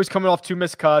 And I know he's coming off 2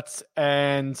 missed cuts,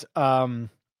 and the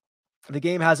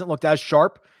game hasn't looked as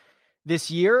sharp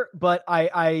this year, but I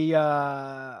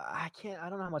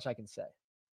don't know how much I can say.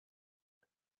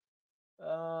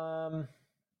 What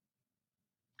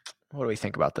do we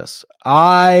think about this?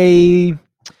 I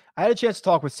had a chance to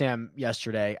talk with Sam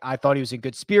yesterday. I thought he was in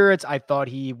good spirits. I thought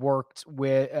he worked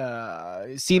with,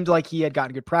 seemed like he had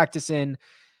gotten good practice in.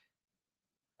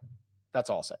 That's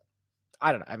all I'll say.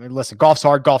 I don't know. I mean, listen, golf's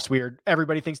hard. Golf's weird.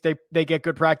 Everybody thinks they get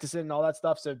good practice in and all that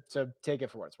stuff. So take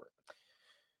it for what it's worth.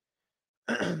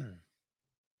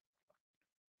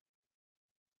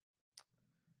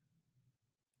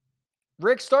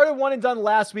 Rick started one and done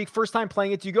last week. First time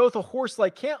playing it. Do you go with a horse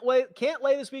like can't lay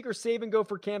this week, or save and go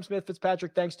for Cam Smith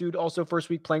Fitzpatrick? Thanks, dude. Also, first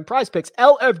week playing Prize Picks.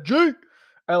 LFG.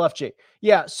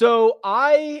 Yeah. So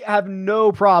I have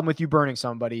no problem with you burning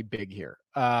somebody big here.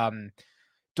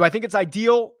 Do I think it's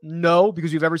ideal? No,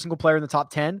 because you have every single player in the top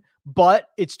 10, but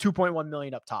it's 2.1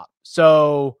 million up top.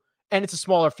 So, and it's a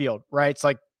smaller field, right?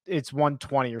 It's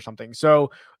 120 or something. So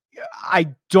I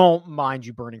don't mind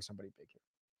you burning somebody big here.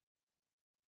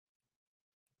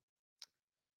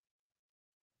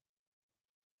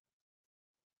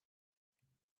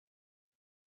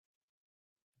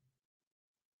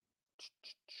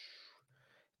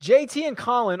 JT and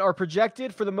Colin are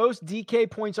projected for the most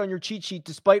DK points on your cheat sheet,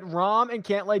 despite Rahm and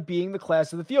Cantlay being the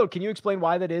class of the field. Can you explain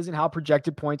why that is and how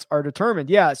projected points are determined?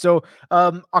 Yeah, so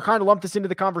I'll kind of lump this into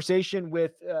the conversation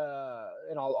with,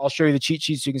 and I'll show you the cheat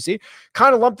sheet so you can see.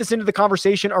 Kind of lump this into the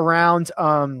conversation around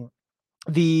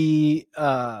the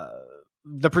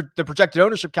projected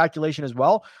ownership calculation as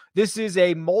well. This is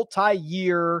a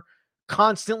multi-year,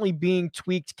 constantly being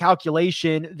tweaked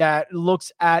calculation that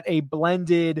looks at a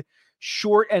blended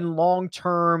short and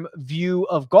long-term view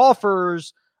of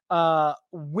golfers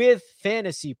with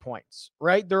fantasy points,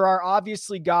 right? There are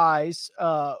obviously guys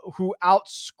who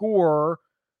outscore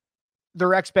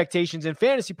their expectations in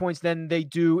fantasy points than they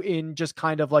do in just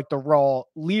kind of like the raw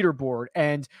leaderboard.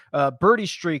 And birdie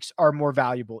streaks are more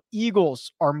valuable.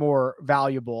 Eagles are more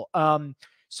valuable.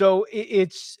 So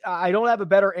I don't have a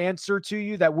better answer to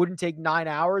you that wouldn't take 9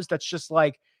 hours. That's just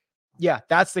like, yeah,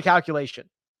 that's the calculation.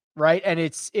 Right. And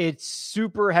it's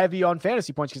super heavy on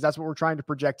fantasy points because that's what we're trying to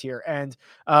project here. And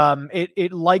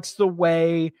it likes the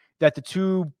way that the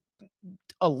 2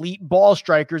 elite ball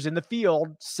strikers in the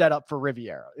field set up for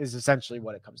Riviera is essentially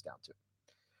what it comes down to.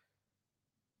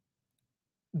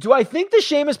 Do I think the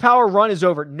Seamus Power run is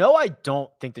over? No, I don't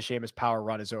think the Seamus Power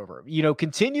run is over.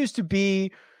 Continues to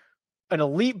be an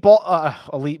elite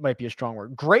might be a strong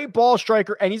word. Great ball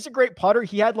striker, and he's a great putter.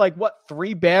 He had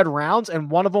 3 bad rounds, and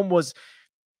one of them was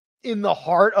in the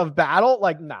heart of battle.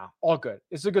 All good.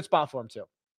 It's a good spot for him too.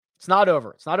 It's not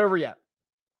over. It's not over yet.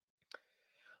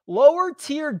 Lower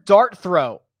tier dart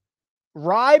throw.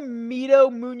 Rai,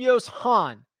 Mito, Munoz,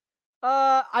 Han.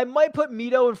 I might put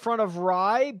Mito in front of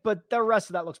Rai, but the rest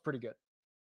of that looks pretty good.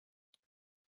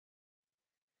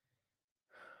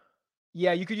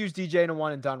 Yeah, you could use DJ in a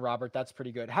one and done, Robert. That's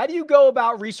pretty good. How do you go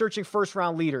about researching first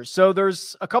round leaders? So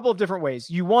there's a couple of different ways.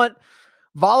 You want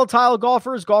volatile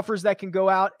golfers that can go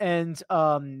out and,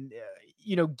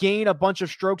 gain a bunch of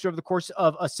strokes over the course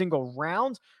of a single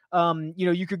round.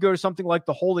 You could go to something like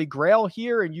the Holy Grail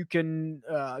here, and you can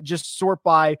just sort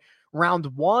by round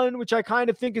one, which I kind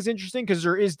of think is interesting because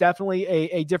there is definitely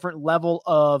a different level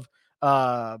of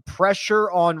pressure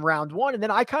on round one. And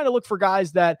then I kind of look for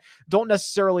guys that don't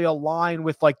necessarily align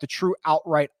with the true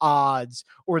outright odds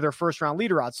or their first round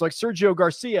leader odds. So like Sergio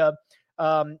Garcia,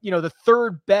 the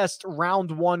third best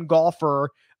round one golfer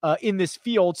in this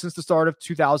field since the start of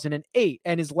 2008.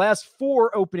 And his last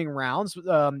 4 opening rounds,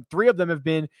 3 of them have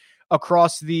been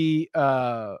across the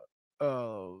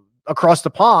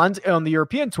pond on the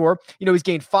European Tour. He's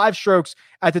gained 5 strokes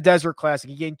at the Desert Classic.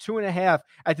 He gained 2.5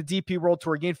 at the DP World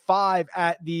Tour. He gained 5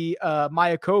 at the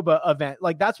Mayakoba event.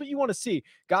 That's what you want to see.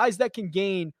 Guys that can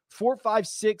gain 4, 5,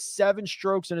 6, 7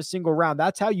 strokes in a single round.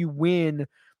 That's how you win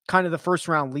kind of the first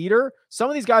round leader. Some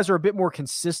of these guys are a bit more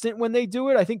consistent when they do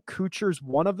it. I think Kuchar's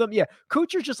one of them. Yeah,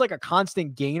 Kuchar's just a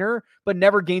constant gainer, but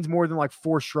never gains more than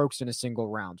 4 strokes in a single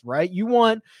round, right? You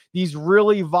want these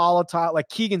really volatile,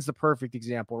 Keegan's the perfect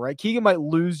example, right? Keegan might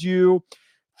lose you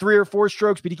 3 or 4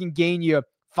 strokes, but he can gain you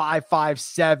 5, 5,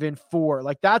 7,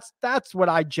 4. That's what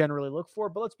I generally look for.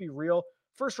 But let's be real.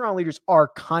 First round leaders are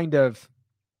kind of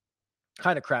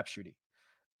crapshooty.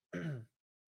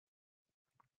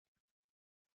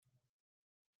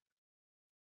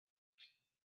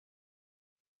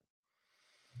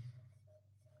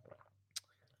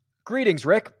 Greetings,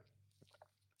 Rick.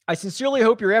 I sincerely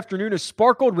hope your afternoon has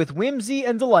sparkled with whimsy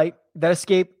and delight that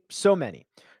escape so many.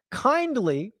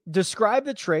 Kindly describe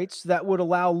the traits that would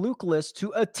allow Luke List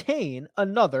to attain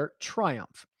another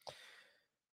triumph.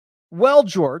 Well,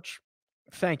 George,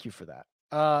 thank you for that.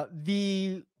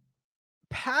 The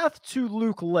path to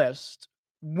Luke List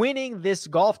winning this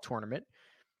golf tournament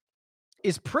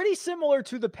is pretty similar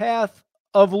to the path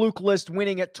of Luke List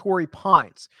winning at Torrey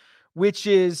Pines, which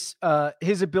is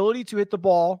his ability to hit the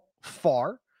ball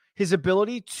far, his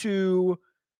ability to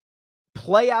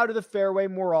play out of the fairway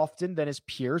more often than his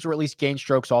peers, or at least gain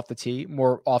strokes off the tee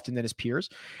more often than his peers,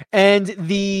 and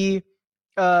the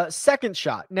second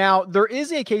shot. Now, there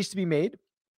is a case to be made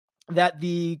that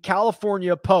the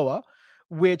California POA,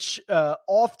 which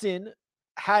often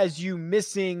has you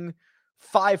missing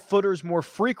 5-footers more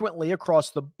frequently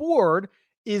across the board,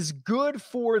 is good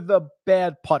for the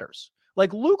bad putters.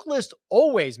 Luke List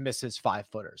always misses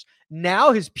 5-footers.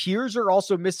 Now his peers are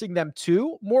also missing them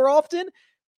too more often.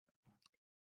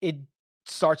 It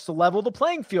starts to level the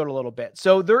playing field a little bit.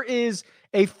 So there is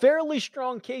a fairly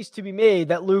strong case to be made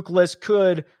that Luke List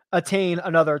could attain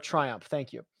another triumph.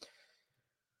 Thank you.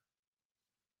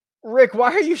 Rick,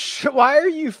 why are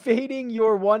you fading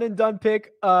your one and done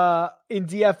pick in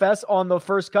DFS on the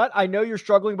first cut? I know you're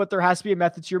struggling, but there has to be a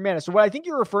method to your madness. So what I think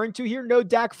you're referring to here, no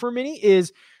Dak for mini,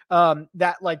 is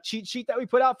that cheat sheet that we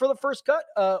put out for the first cut,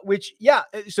 which, yeah.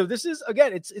 So this is,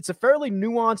 again, it's a fairly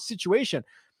nuanced situation.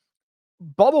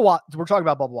 We're talking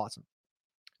about Bubba Watson.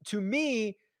 To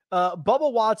me,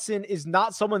 Bubba Watson is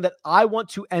not someone that I want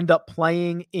to end up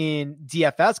playing in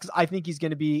DFS because I think he's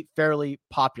going to be fairly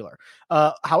popular.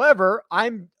 However,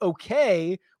 I'm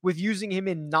okay with using him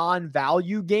in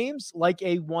non-value games like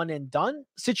a one and done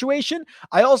situation.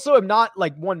 I also am not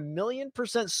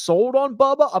 1,000,000% sold on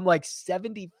Bubba. I'm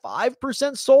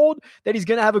 75% sold that he's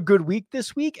going to have a good week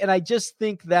this week. And I just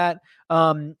think that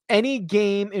any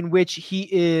game in which he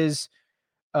is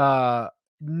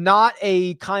not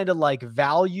a kind of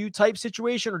value type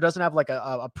situation or doesn't have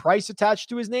a price attached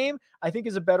to his name, I think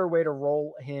is a better way to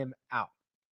roll him out.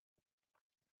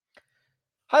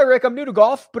 Hi, Rick. I'm new to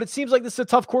golf, but it seems like this is a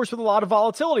tough course with a lot of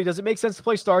volatility. Does it make sense to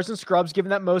play stars and scrubs, given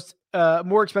that most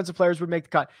more expensive players would make the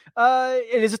cut?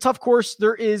 It is a tough course.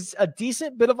 There is a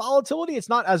decent bit of volatility. It's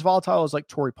not as volatile as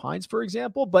Torrey Pines, for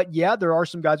example, but yeah, there are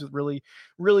some guys with really,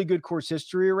 really good course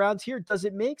history around here. Does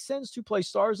it make sense to play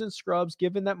stars and scrubs,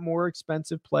 given that more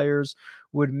expensive players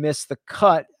would miss the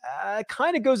cut? It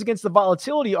kind of goes against the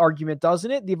volatility argument,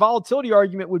 doesn't it? The volatility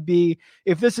argument would be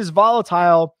if this is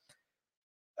volatile,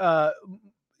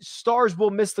 stars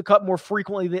will miss the cut more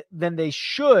frequently than they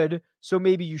should. So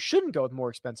maybe you shouldn't go with more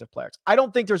expensive players. I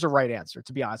don't think there's a right answer,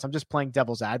 to be honest. I'm just playing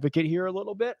devil's advocate here a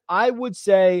little bit. I would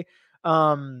say,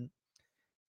 I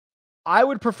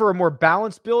would prefer a more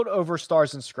balanced build over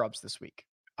stars and scrubs this week.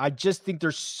 I just think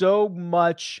there's so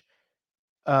much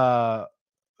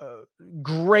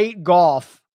great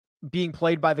golf being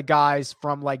played by the guys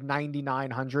from like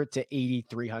 9,900 to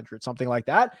 8,300, something like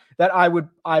that, that I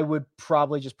would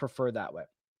probably just prefer that way.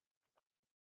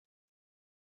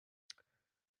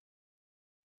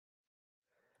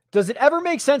 Does it ever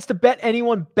make sense to bet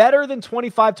anyone better than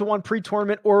 25-1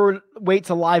 pre-tournament or wait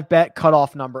to live bet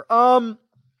cutoff number? I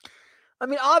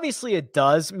mean, obviously it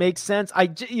does make sense.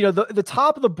 The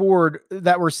top of the board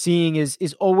that we're seeing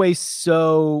is always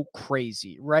so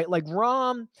crazy, right? Like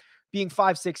Rahm being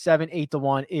 5, 6, 7,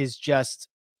 8-1 is just,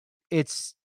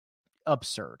 it's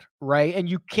absurd, right? And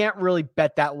you can't really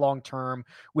bet that long-term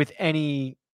with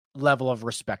any level of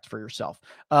respect for yourself.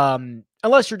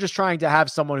 Unless you're just trying to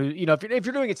have someone who, if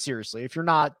you're doing it seriously, if you're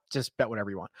not, just bet whatever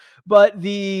you want. But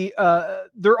there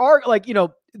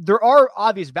are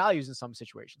obvious values in some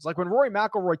situations. Like when Rory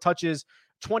McIlroy touches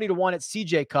 20-1 at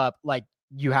CJ Cup, like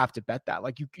you have to bet that.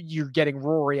 Like you're getting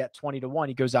Rory at 20-1.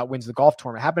 He goes out, wins the golf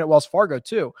tournament. Happened at Wells Fargo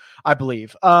too, I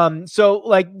believe. So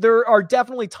like there are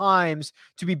definitely times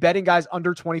to be betting guys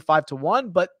under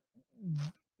 25-1, but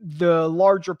the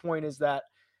larger point is that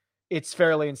it's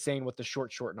fairly insane what the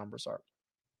short numbers are.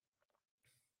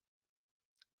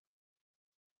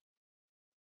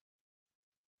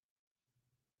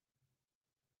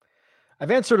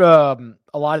 I've answered there's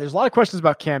a lot of questions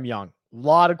about Cam Young.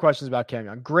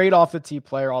 Great off the tee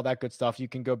player, all that good stuff. You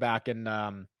can go back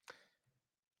and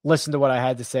listen to what I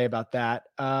had to say about that.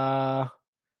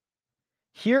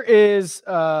 Here is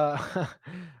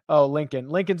Lincoln.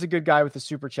 Lincoln's a good guy with the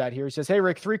super chat here. He says, "Hey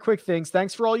Rick, 3 quick things.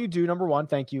 Thanks for all you do. Number 1,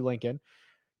 thank you, Lincoln.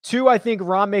 2, I think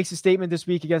Rahm makes a statement this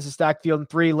week against the stacked field. And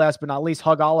 3, last but not least,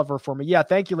 hug Oliver for me." Yeah,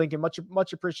 thank you, Lincoln. Much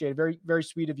appreciated. Very, very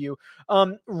sweet of you.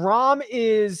 Rahm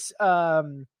is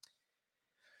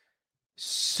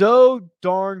so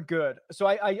darn good. So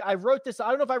I wrote this. I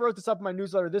don't know if I wrote this up in my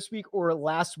newsletter this week or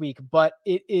last week, but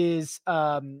it is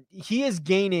he is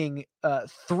gaining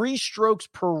 3 strokes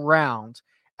per round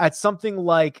at something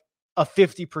like a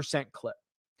 50% clip.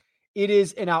 It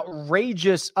is an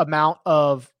outrageous amount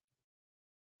of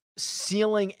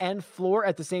ceiling and floor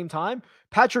at the same time.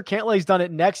 Patrick Cantlay's done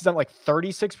it next. He's done it like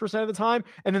 36% of the time.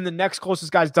 And then the next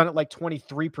closest guy's done it like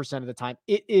 23% of the time.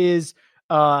 It is,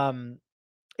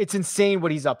 it's insane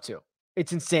what he's up to.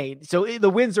 It's insane. So the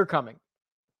wins are coming.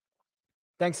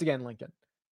 Thanks again, Lincoln.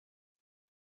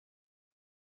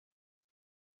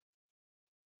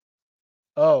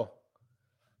 Oh,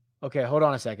 okay. Hold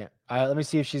on a second. Let me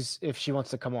see if she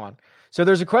wants to come on. So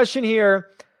there's a question here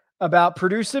about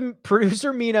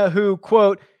producer Mina, who,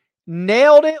 quote,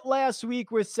 nailed it last week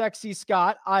with Sexy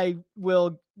Scott. I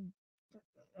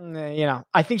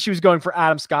think she was going for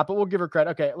Adam Scott, but we'll give her credit.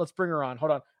 Okay, let's bring her on.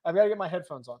 Hold on. I've got to get my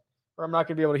headphones on, or I'm not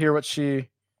going to be able to hear what she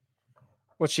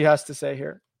has to say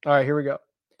here. All right, here we go.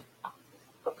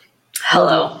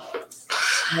 Hello.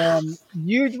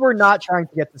 You were not trying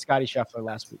to get the Scotty Scheffler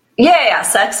last week. Yeah.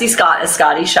 Sexy Scott is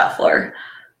Scotty Scheffler.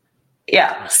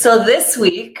 Yeah. So this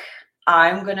week,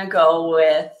 I'm going to go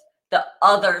with the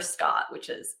other Scott, which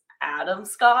is Adam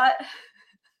Scott.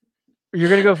 You're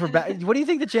going to go for what do you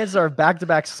think the chances are of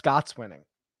back-to-back Scotts winning?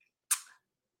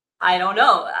 I don't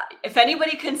know. If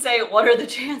anybody can say what are the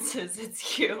chances,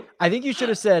 it's you. I think you should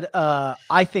have said,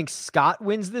 I think Scott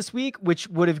wins this week, which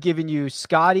would have given you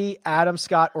Scotty, Adam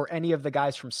Scott, or any of the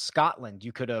guys from Scotland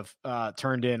you could have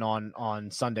turned in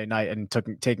on Sunday night and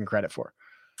taken credit for.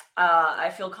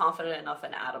 I feel confident enough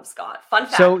in Adam Scott. Fun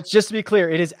fact. So just to be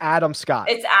clear, it is Adam Scott.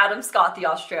 It's Adam Scott, the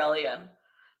Australian,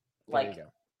 like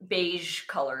beige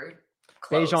colored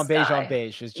clothes. Beige on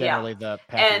beige is generally the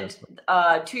path.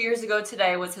 And 2 years ago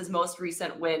today was his most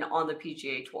recent win on the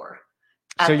PGA Tour.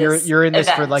 So you're in this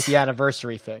event for like the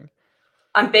anniversary thing.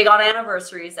 I'm big on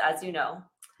anniversaries, as you know,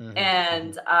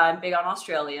 and I'm big on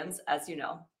Australians, as you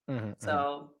know.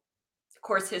 So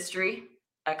course history,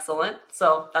 excellent.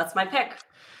 So that's my pick.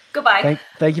 Goodbye.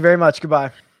 Thank you very much.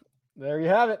 Goodbye. There you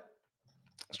have it.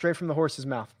 Straight from the horse's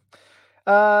mouth.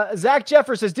 Zach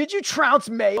Jeffer says, did you trounce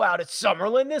Mayo out at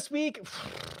Summerlin this week?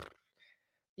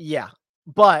 Yeah,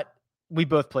 but we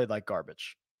both played like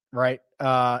garbage, right?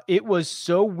 It was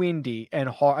so windy and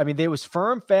hard. I mean, it was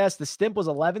firm, fast. The stimp was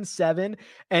 11.7,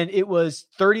 and it was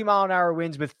 30-mile-an-hour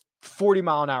winds with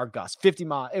 40-mile-an-hour gusts, 50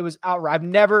 mile. It was outright.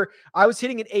 I was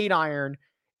hitting an 8-iron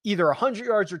either 100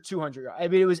 yards or 200 yards. I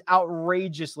mean, it was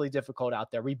outrageously difficult out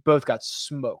there. We both got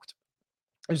smoked.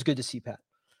 It was good to see, Pat.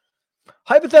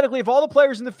 Hypothetically, if all the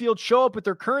players in the field show up with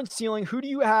their current ceiling, who do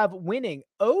you have winning?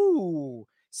 Oh,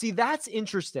 see, that's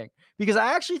interesting because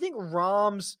I actually think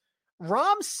Rahm's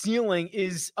ceiling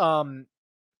is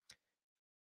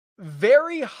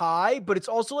very high, but it's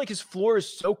also like his floor is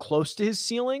so close to his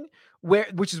ceiling,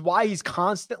 which is why he's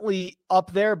constantly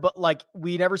up there, but like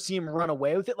we never see him run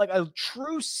away with it. Like a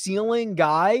true ceiling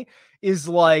guy is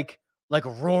like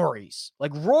Rory's.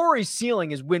 Like Rory's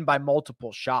ceiling is win by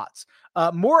multiple shots.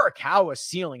 Morikawa's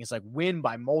ceiling is like win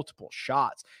by multiple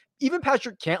shots. Even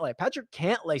Patrick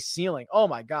Cantlay's ceiling. Oh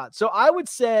my God. So I would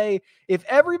say if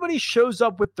everybody shows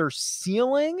up with their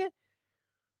ceiling,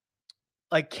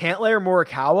 like Cantlay or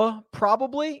Morikawa,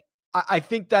 probably. I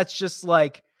think that's just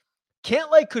like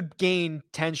Cantlay could gain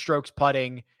 10 strokes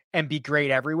putting and be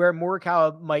great everywhere.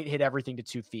 Morikawa might hit everything to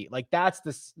 2 feet. That's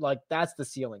the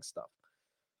ceiling stuff.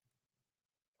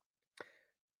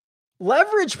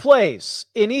 Leverage plays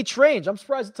in each range. I'm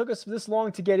surprised it took us this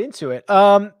long to get into it.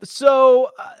 So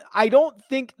I don't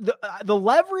think the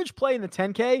leverage play in the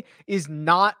 10K is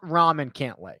not Rahm and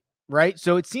Cantlay. Right.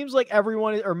 So it seems like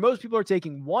everyone or most people are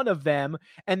taking one of them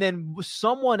and then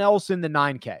someone else in the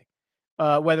 9K,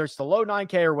 whether it's the low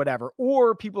 9K or whatever,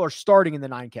 or people are starting in the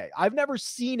 9K. I've never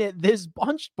seen it this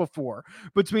bunched before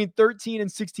between 13 and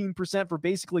 16% for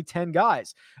basically 10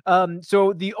 guys.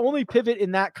 So the only pivot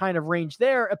in that kind of range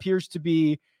there appears to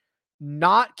be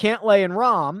not Cantlay and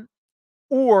Rahm,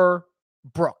 or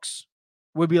Brooks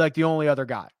would be like the only other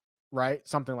guy. Right.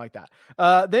 Something like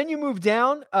that. Then you move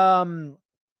down.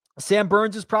 Sam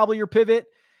Burns is probably your pivot.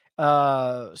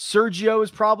 Sergio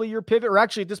is probably your pivot. Or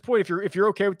actually, at this point, if you're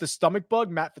okay with the stomach bug,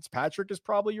 Matt Fitzpatrick is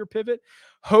probably your pivot.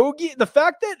 Hoagie, the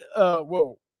fact that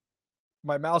whoa,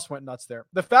 my mouse went nuts there.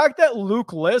 The fact that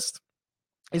Luke List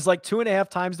is like 2.5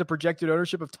 times the projected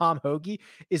ownership of Tom Hoagie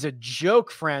is a joke,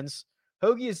 friends.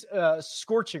 Hoagie is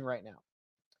scorching right now.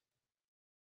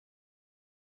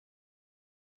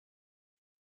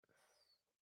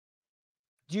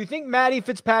 Do you think Matty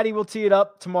Fitzpatty will tee it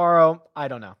up tomorrow? I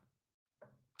don't know.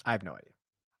 I have no idea.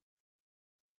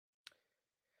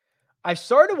 I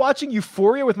started watching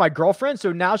Euphoria with my girlfriend,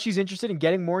 so now she's interested in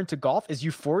getting more into golf. Is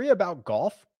Euphoria about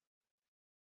golf?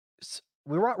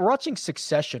 We're watching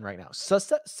Succession right now.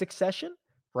 Succession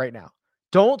right now.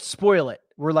 Don't spoil it.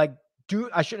 We're like,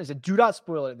 I shouldn't have said, do not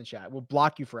spoil it in the chat. We'll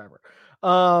block you forever.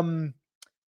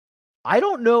 I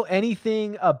don't know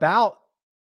anything about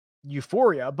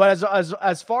Euphoria, but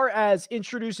as far as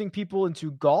introducing people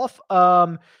into golf,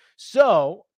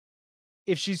 so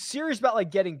if she's serious about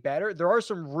like getting better, there are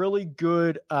some really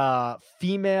good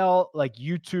female like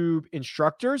YouTube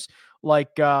instructors,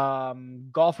 like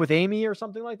Golf with Amy or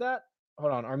something like that.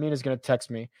 Hold on, Armina's gonna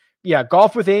text me. Yeah,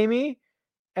 Golf with Amy,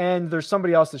 and there's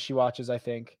somebody else that she watches, I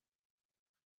think.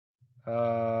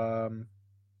 No,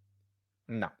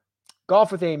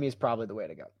 Golf with Amy is probably the way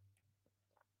to go.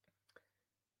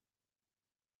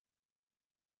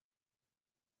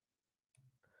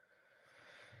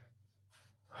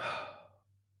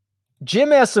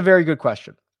 Jim asks a very good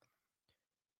question.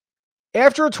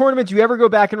 After a tournament, do you ever go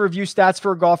back and review stats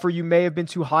for a golfer you may have been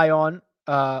too high on,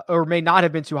 or may not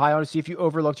have been too high on, to see if you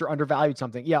overlooked or undervalued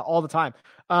something? Yeah, all the time.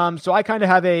 So I kind of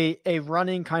have a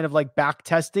running kind of like back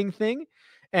testing thing.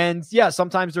 And yeah,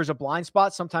 sometimes there's a blind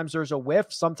spot. Sometimes there's a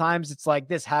whiff. Sometimes it's like,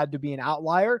 this had to be an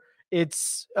outlier.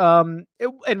 It's, and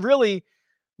really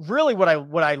what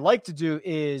I like to do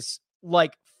is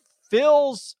like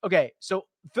okay. So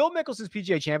Phil Mickelson's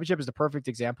PGA Championship is the perfect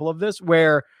example of this,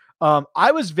 where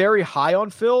I was very high on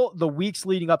Phil the weeks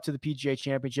leading up to the PGA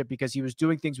Championship because he was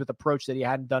doing things with approach that he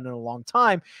hadn't done in a long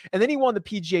time. And then he won the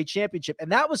PGA Championship.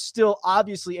 And that was still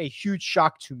obviously a huge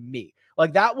shock to me.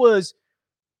 Like that was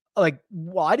like,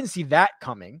 well, I didn't see that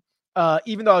coming,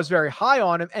 even though I was very high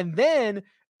on him. And then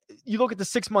you look at the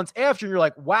 6 months after and you're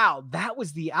like, wow, that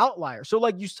was the outlier. So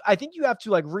like I think you have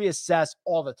to like reassess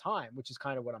all the time, which is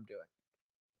kind of what I'm doing.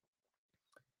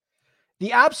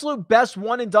 The absolute best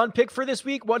one and done pick for this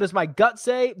week. What does my gut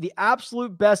say? The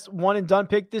absolute best one and done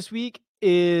pick this week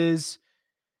is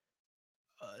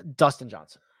Dustin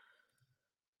Johnson.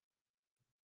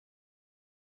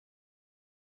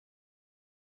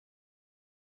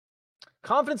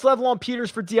 Confidence level on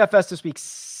Peters for DFS this week,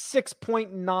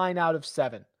 6.9 out of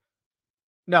 7.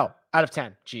 No, out of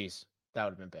 10. Jeez, that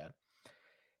would have been bad.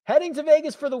 Heading to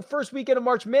Vegas for the first weekend of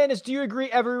March Madness. Do you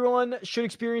agree everyone should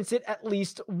experience it at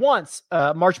least once?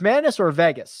 March Madness or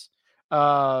Vegas?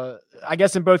 I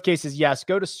guess in both cases, yes.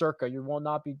 Go to Circa. You will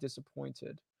not be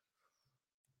disappointed.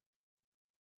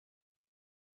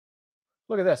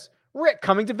 Look at this. Rick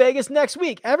coming to Vegas next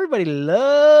week. Everybody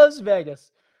loves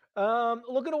Vegas.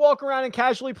 Looking to walk around and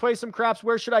casually play some craps.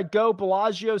 Where should I go?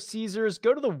 Bellagio, Caesars.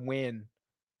 Go to the Wynn.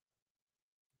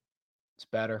 It's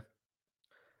better.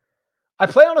 I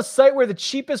play on a site where the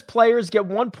cheapest players get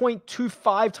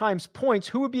 1.25 times points.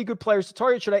 Who would be good players to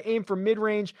target? Should I aim for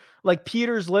mid-range like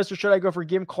Peter's list, or should I go for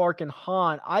Gim, Clark, and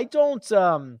Hahn? I don't,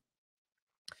 not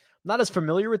as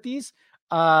familiar with these.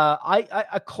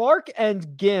 Clark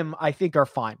and Gim, I think, are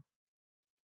fine.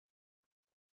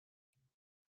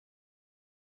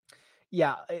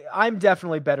 Yeah, I'm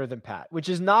definitely better than Pat, which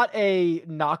is not a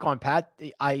knock on Pat.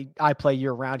 I play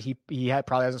year round. He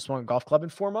probably hasn't swung a golf club in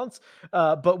 4 months,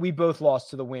 but we both lost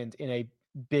to the wind in a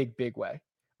big way.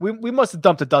 We must have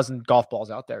dumped a dozen golf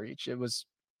balls out there each. It was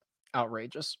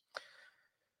outrageous.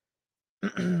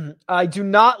 I do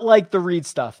not like the Reed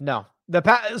stuff. No,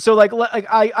 so I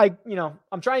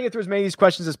I'm trying to get through as many of these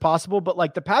questions as possible, but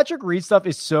like the Patrick Reed stuff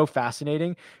is so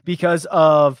fascinating because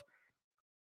of.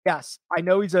 Yes, I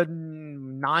know he's a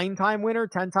 9-time winner,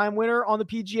 10-time winner on the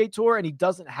PGA Tour, and he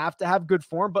doesn't have to have good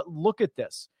form, but look at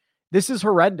this. This is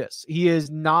horrendous. He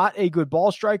is not a good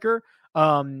ball striker.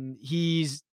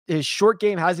 His short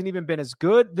game hasn't even been as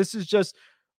good. This is just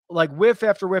like whiff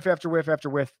after whiff after whiff after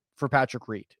whiff for Patrick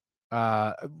Reed.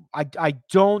 I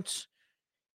don't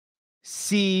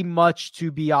see much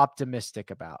to be optimistic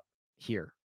about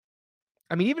here.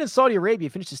 I mean, even in Saudi Arabia, he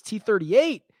finished his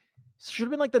T38. Should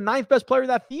have been like the 9th best player in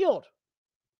that field.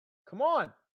 Come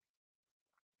on.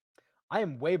 I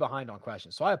am way behind on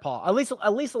questions, so I apologize.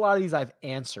 At least a lot of these I've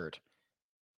answered.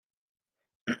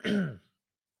 A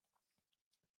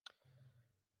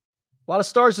lot of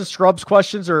stars and scrubs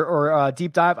questions or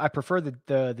deep dive. I prefer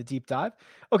the deep dive.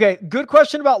 Okay, good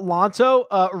question about Lanto.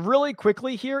 Really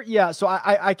quickly here. Yeah, so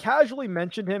I casually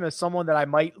mentioned him as someone that I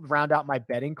might round out my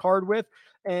betting card with.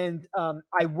 And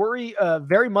I worry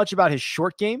very much about his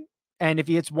short game. And if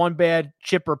he hits one bad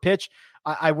chip or pitch,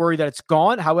 I worry that it's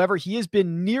gone. However, he has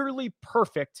been nearly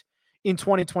perfect in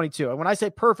 2022. And when I say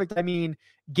perfect, I mean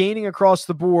gaining across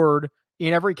the board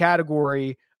in every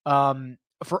category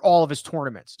for all of his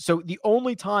tournaments. So the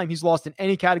only time he's lost in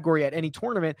any category at any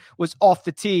tournament was off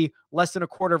the tee, less than a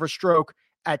quarter of a stroke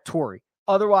at Torrey.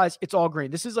 Otherwise, it's all green.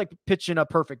 This is like pitching a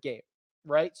perfect game,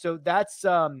 right? So that's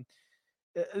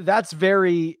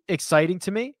very exciting to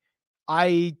me.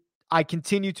 I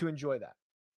continue to enjoy that.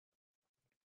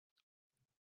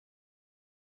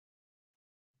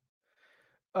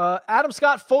 Adam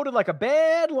Scott folded like a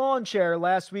bad lawn chair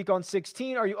last week on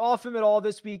 16. Are you off him at all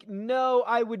this week? No,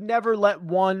 I would never let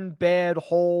one bad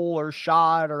hole or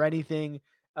shot or anything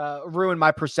ruin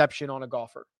my perception on a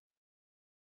golfer.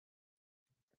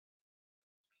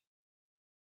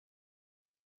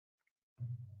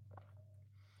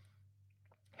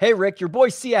 Hey, Rick, your boy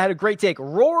Sia had a great take.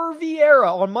 Roar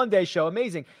Vieira on Monday's show.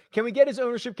 Amazing. Can we get his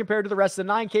ownership compared to the rest of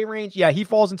the 9K range? Yeah, he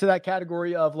falls into that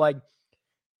category of like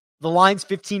the line's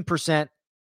 15%.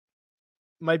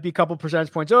 Might be a couple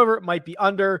percentage points over. It might be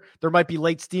under. There might be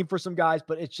late steam for some guys,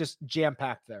 but it's just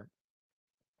jam-packed there.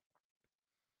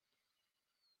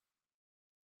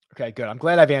 Okay, good. I'm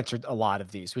glad I've answered a lot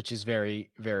of these, which is very,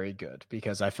 very good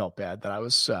because I felt bad that I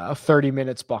was 30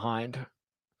 minutes behind.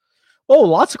 Oh,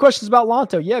 lots of questions about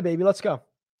Lanto. Yeah, baby, let's go.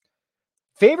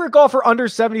 Favorite golfer under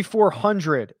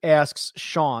 7,400, asks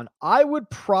Sean. I would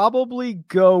probably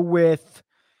go with,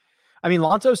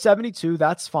 Lanto 72,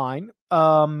 that's fine.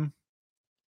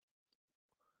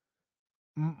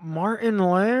 Martin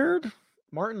Laird.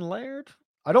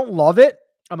 I don't love it.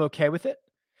 I'm okay with it.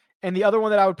 And the other one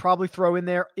that I would probably throw in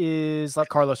there is like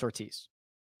Carlos Ortiz.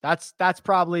 That's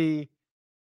probably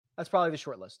the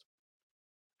short list.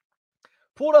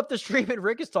 Pulled up the stream and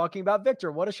Rick is talking about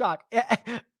Victor. What a shock.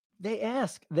 They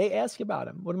ask about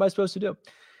him. What am I supposed to do?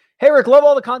 Hey, Rick, love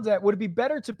all the content. Would it be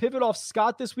better to pivot off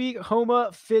Scott this week?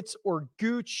 Homa, Fitz, or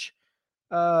Gooch?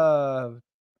 Okay.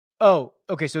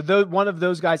 So one of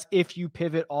those guys, if you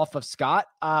pivot off of Scott,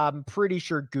 I'm pretty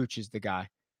sure Gooch is the guy.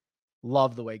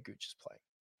 Love the way Gooch is playing.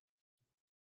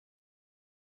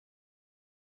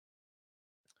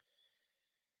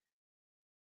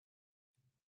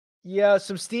 Yeah,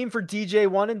 some steam for DJ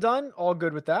one and done. All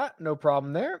good with that. No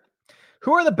problem there.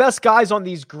 Who are the best guys on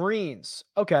these greens?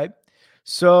 Okay.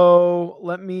 So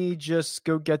let me just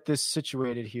go get this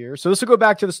situated here. So this will go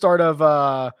back to the start of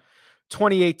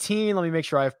 2018. Let me make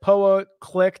sure I have Poa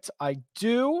clicked. I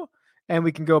do. And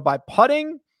we can go by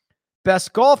putting.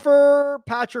 Best golfer,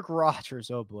 Patrick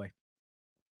Rodgers. Oh boy.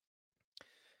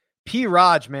 P.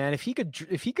 Raj, man, if he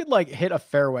could like hit a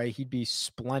fairway, he'd be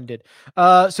splendid.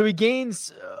 So he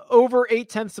gains over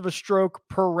 0.8 of a stroke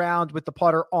per round with the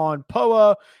putter on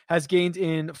Poa, has gained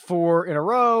in 5 in a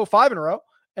row,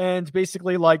 and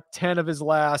basically like 10 of his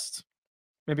last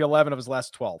maybe 11 of his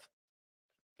last 12.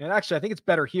 And actually, I think it's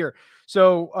better here.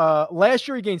 So last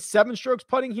year he gained 7 strokes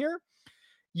putting here.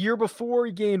 Year before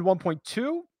he gained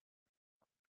 1.2.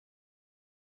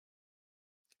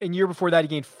 And year before that he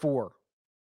gained 4.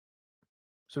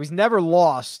 So he's never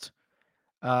lost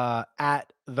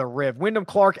at the Riv. Wyndham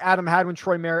Clark, Adam Hadwin,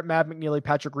 Troy Merritt, Matt McNeely,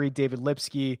 Patrick Reed, David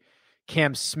Lipsky,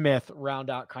 Cam Smith round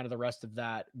out kind of the rest of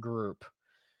that group.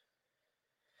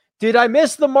 Did I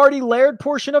miss the Marty Laird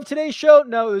portion of today's show?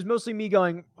 No, it was mostly me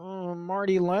going,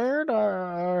 Marty Laird?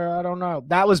 I don't know.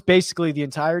 That was basically the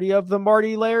entirety of the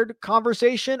Marty Laird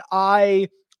conversation. I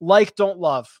don't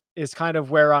love is kind of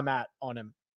where I'm at on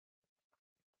him.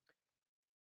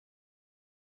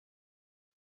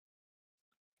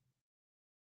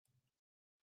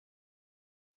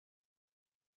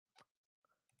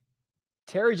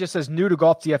 Terry just says new to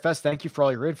Golf DFS. Thank you for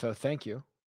all your info. Thank you.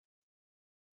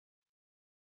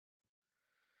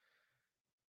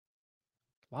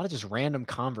 A lot of just random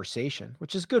conversation,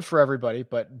 which is good for everybody,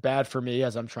 but bad for me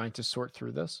as I'm trying to sort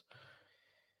through this.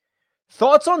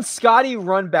 Thoughts on Scotty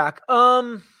Runback?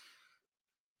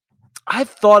 I've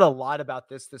thought a lot about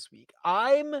this week.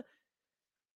 I'm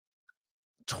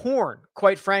torn,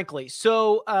 quite frankly.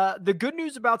 So the good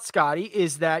news about Scotty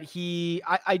is that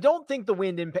I don't think the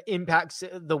wind impacts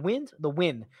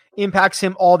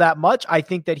him all that much. I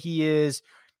think that he is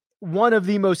one of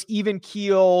the most even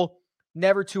keel,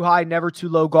 never too high, never too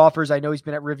low golfers. I know he's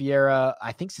been at Riviera,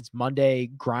 I think since Monday,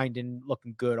 grinding,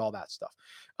 looking good, all that stuff.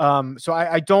 So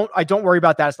I don't worry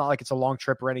about that. It's not like it's a long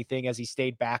trip or anything, as he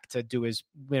stayed back to do his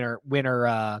winter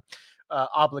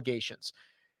obligations.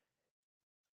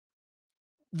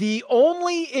 The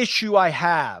only issue I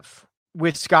have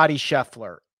with Scotty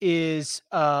Scheffler is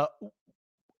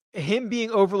him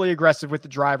being overly aggressive with the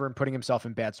driver and putting himself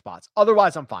in bad spots.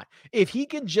 Otherwise, I'm fine. If he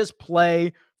can just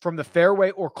play from the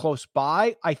fairway or close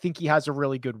by, I think he has a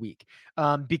really good week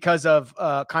because of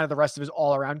kind of the rest of his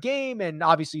all-around game, and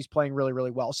obviously he's playing really,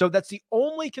 really well. So that's the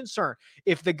only concern.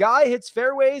 If the guy hits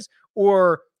fairways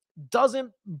or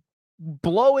doesn't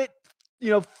blow it,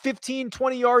 15,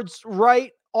 20 yards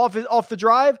right off the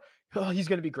drive, he's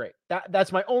going to be great.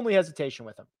 That's my only hesitation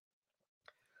with him.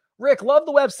 Rick, love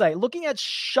the website. Looking at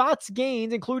shots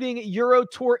gained, including Euro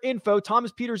Tour info,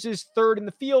 Thomas Pieters is third in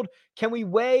the field. Can we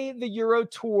weigh the Euro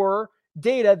Tour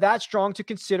data that strong to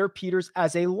consider Pieters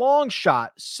as a long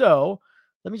shot? So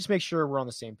let me just make sure we're on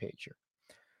the same page here.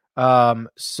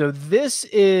 So this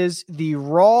is the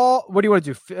raw. What do you want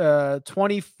to do?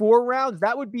 24 rounds?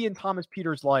 That would be in Thomas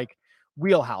Pieters'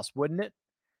 wheelhouse, wouldn't it?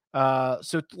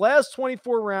 So last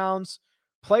 24 rounds.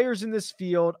 Players in this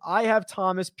field, I have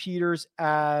Thomas Pieters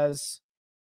as,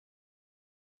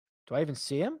 do I even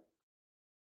see him?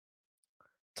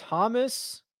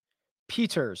 Thomas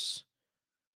Pieters.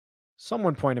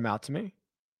 Someone point him out to me.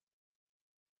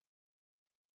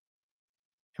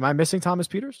 Am I missing Thomas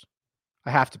Pieters?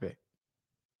 I have to be.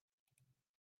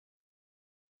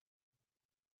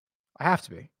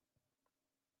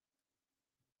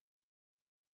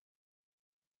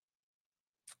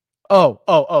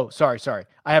 Oh, sorry.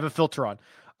 I have a filter on.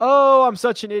 Oh, I'm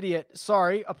such an idiot.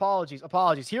 Sorry. Apologies.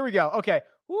 Here we go. Okay.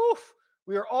 Woof.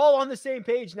 We are all on the same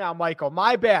page now, Michael.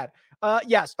 My bad.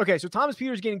 Yes. Okay. So Thomas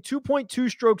Pieters getting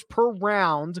 2.2 strokes per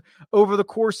round over the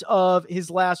course of his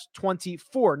last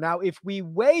 24. Now, if we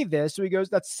weigh this, so he goes,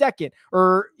 that's second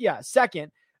to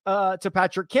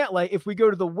Patrick Cantlay. If we go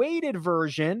to the weighted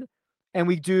version and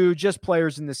we do just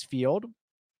players in this field,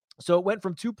 so it went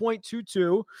from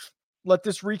 2.22. Let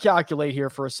this recalculate here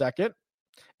for a second.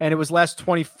 And it was last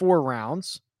 24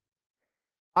 rounds.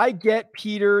 I get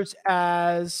Pieters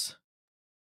as,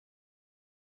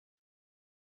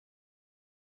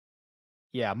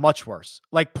 much worse,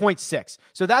 like 0.6.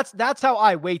 So that's how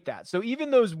I weight that. So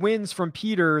even those wins from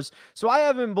Pieters, so I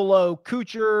have him below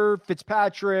Kuchar,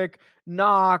 Fitzpatrick,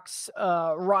 Knox,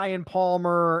 Ryan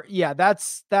Palmer. Yeah,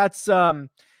 that's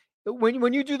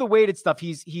when you do the weighted stuff,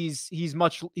 he's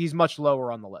much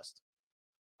lower on the list.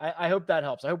 I hope that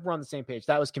helps. I hope we're on the same page.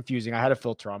 That was confusing. I had a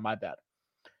filter on. My bad.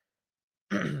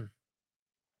 I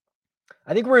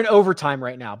think we're in overtime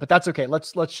right now, but that's okay.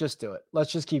 Let's just do it.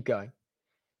 Let's just keep going.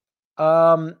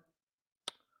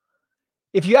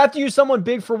 If you have to use someone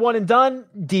big for one and done,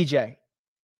 DJ.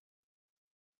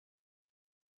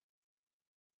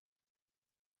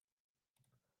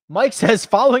 Mike says,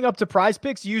 following up to Prize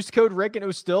Picks, use code Rick and it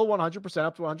was still 100%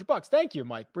 up to $100. Thank you,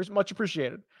 Mike. Much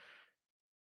appreciated.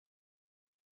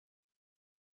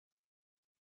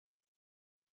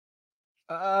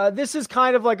 This is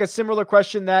kind of like a similar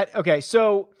question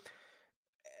so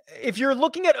if you're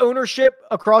looking at ownership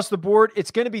across the board,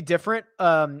 it's going to be different.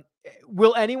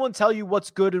 Will anyone tell you what's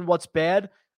good and what's bad?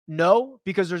 No,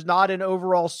 because there's not an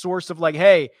overall source of like,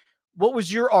 hey, what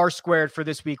was your R squared for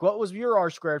this week? What was your R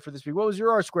squared for this week? What was your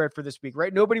R squared for this week?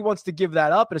 Right? Nobody wants to give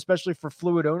that up, and especially for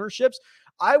fluid ownerships.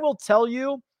 I will tell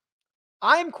you,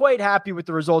 I'm quite happy with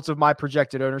the results of my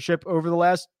projected ownership over the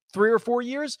last 3 or 4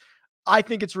 years. I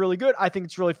think it's really good. I think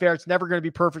it's really fair. It's never going to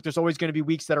be perfect. There's always going to be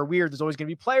weeks that are weird. There's always going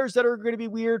to be players that are going to be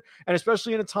weird. And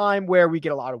especially in a time where we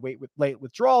get a lot of late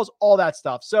withdrawals, all that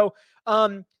stuff. So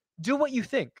do what you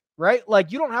think, right?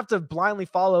 Like, you don't have to blindly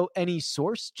follow any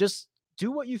source. Just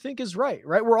do what you think is right?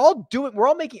 We're all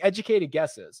making educated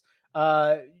guesses.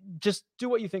 Just do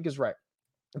what you think is right.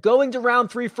 Going to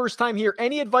round 3, first time here.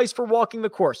 Any advice for walking the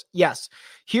course? Yes.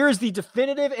 Here's the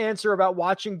definitive answer about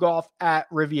watching golf at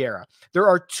Riviera. There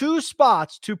are 2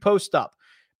 spots to post up.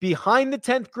 Behind the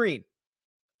 10th green,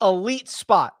 elite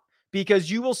spot, because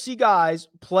you will see guys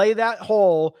play that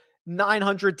hole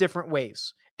 900 different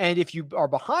ways. And if you are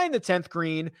behind the 10th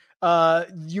green,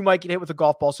 you might get hit with a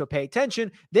golf ball, so pay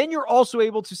attention. Then you're also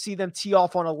able to see them tee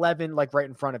off on 11, like right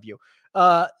in front of you.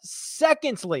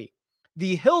 Secondly,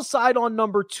 the hillside on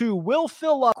number 2 will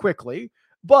fill up quickly,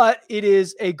 but it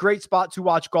is a great spot to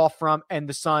watch golf from, and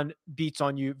the sun beats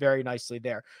on you very nicely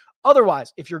there.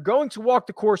 Otherwise, if you're going to walk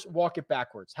the course, walk it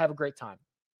backwards. Have a great time.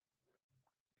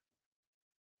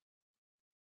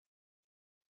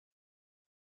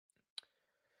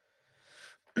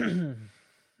 I'm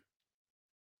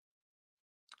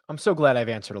so glad I've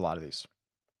answered a lot of these.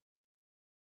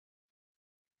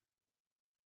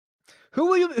 Who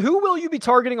will you be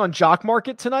targeting on Jock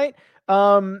Market tonight?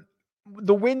 The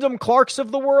Wyndham Clarks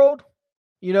of the world.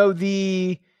 I'd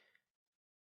be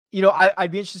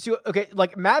interested to see. Okay,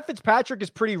 like Matt Fitzpatrick is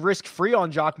pretty risk-free on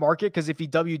Jock Market because if he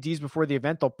WDs before the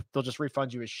event, they'll just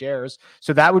refund you his shares.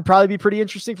 So that would probably be pretty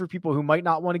interesting for people who might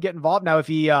not want to get involved. Now, if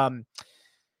he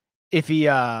if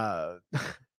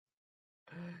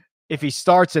he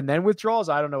starts and then withdraws,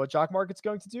 I don't know what Jock Market's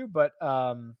going to do, but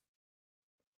I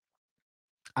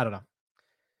don't know.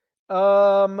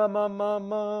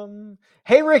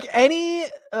 Hey Rick, any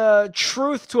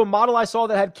truth to a model I saw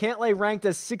that had Cantlay ranked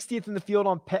as 60th in the field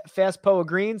on fast POA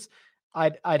greens?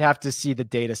 I'd have to see the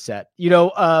data set. You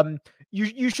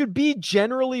should be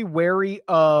generally wary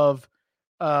of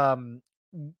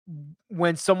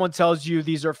when someone tells you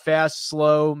these are fast,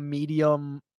 slow,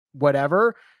 medium,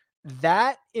 whatever.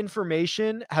 That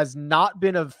information has not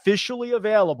been officially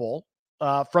available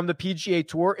from the PGA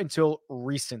Tour until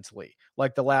recently,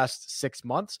 like the last 6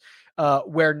 months,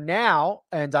 where now,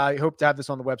 and I hope to have this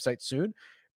on the website soon,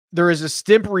 there is a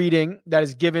stimp reading that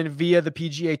is given via the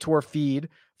PGA Tour feed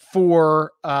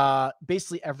for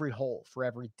basically every hole for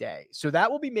every day. So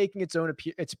that will be making its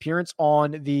appearance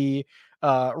on the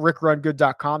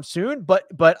rickrungood.com soon,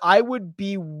 but I would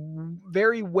be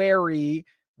very wary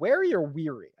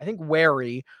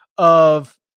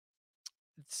of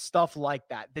stuff like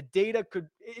that. The data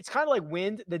it's kind of like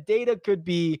wind. The data could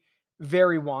be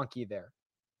very wonky there.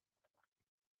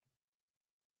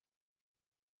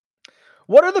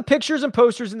 What are the pictures and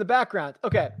posters in the background?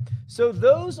 Okay, so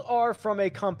those are from a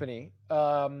company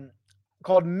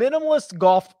called Minimalist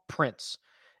Golf Prints.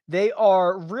 They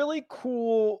are really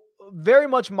cool, very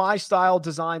much my style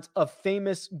designs of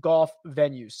famous golf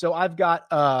venues. So I've got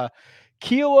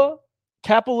Kiawah,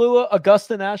 Kapalua,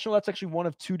 Augusta National. That's actually one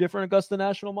of 2 different Augusta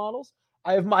National models.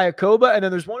 I have Mayakoba, and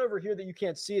then there's one over here that you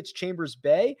can't see. It's Chambers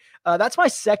Bay. That's my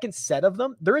second set of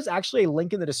them. There is actually a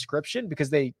link in the description because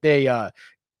they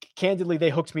candidly,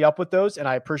 they hooked me up with those, and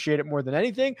I appreciate it more than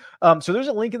anything. So there's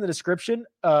a link in the description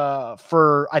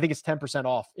for, I think it's 10%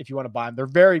 off if you want to buy them. They're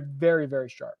very, very, very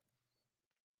sharp.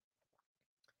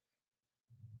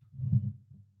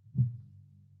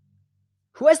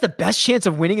 Who has the best chance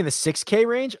of winning in the 6K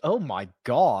range? Oh my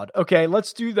God. Okay,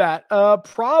 let's do that.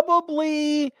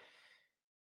 Probably.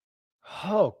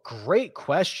 Oh, great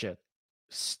question.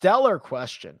 Stellar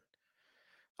question.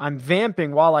 I'm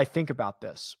vamping while I think about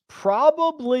this.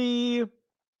 Probably.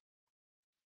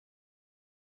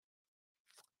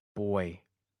 Boy.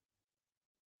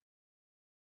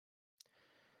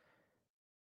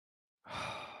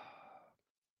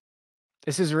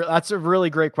 That's a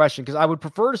really great question because I would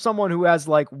prefer someone who has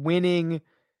like winning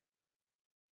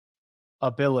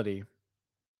ability.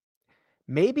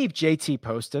 Maybe JT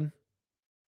Poston.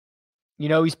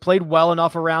 He's played well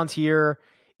enough around here.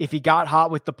 If he got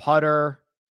hot with the putter,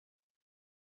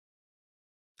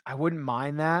 I wouldn't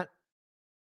mind that.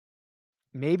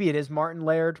 Maybe it is Martin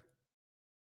Laird.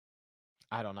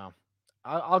 I don't know.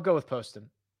 I'll go with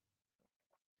Poston.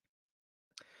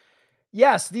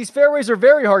 Yes, these fairways are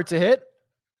very hard to hit.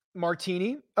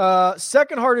 Martini.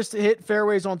 Second hardest to hit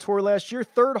fairways on tour last year.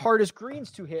 Third hardest greens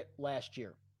to hit last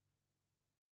year.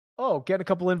 Oh, getting a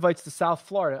couple invites to South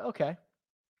Florida. Okay.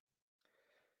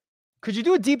 Could you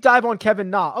do a deep dive on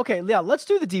Kevin Na? Okay, yeah, let's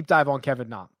do the deep dive on Kevin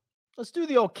Na. Let's do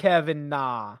the old Kevin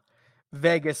Na.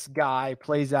 Vegas guy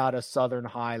plays out of Southern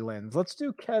Highlands. Let's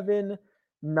do Kevin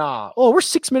Na. Oh, we're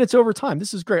 6 minutes over time.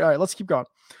 This is great. All right, let's keep going.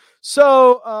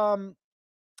 So,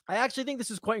 I actually think this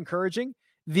is quite encouraging.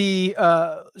 The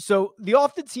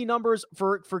off the tee numbers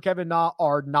for Kevin Na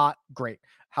are not great.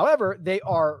 However, they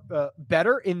are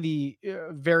better in the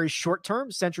very short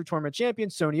term. Century Tournament champion,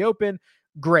 Sony Open,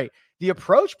 great. The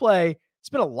approach play, it's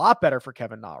been a lot better for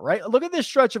Kevin Na, right? Look at this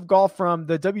stretch of golf from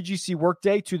the WGC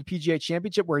Workday to the PGA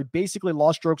Championship, where he basically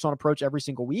lost strokes on approach every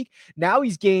single week. Now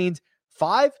he's gained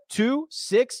 5, 2,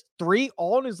 6, 3,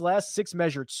 all in his last 6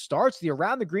 measured starts. The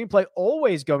around the green play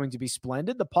always going to be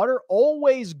splendid. The putter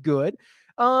always good.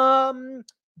 Dustin,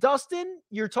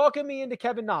 you're talking me into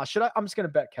Kevin Na. I'm just going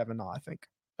to bet Kevin Na, I think.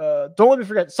 Don't let me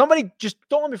forget. Somebody just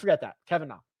don't let me forget that. Kevin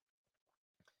Na.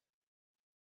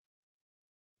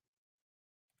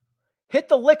 Hit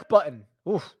the lick button.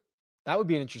 Oof, that would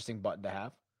be an interesting button to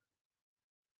have.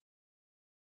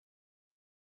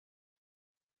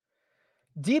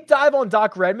 Deep dive on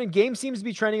Doc Redman. Game seems to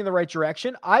be trending in the right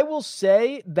direction. I will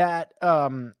say that,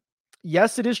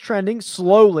 yes, it is trending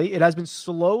slowly. It has been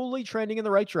slowly trending in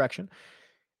the right direction.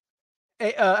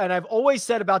 And I've always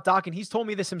said about Doc, and he's told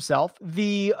me this himself,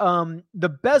 the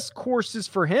best courses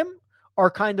for him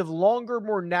are kind of longer,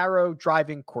 more narrow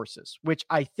driving courses, which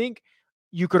I think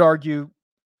you could argue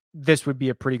this would be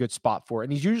a pretty good spot for.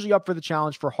 And he's usually up for the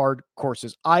challenge for hard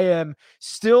courses. I am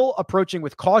still approaching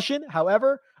with caution.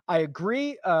 However, I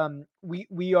agree.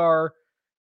 We are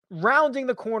rounding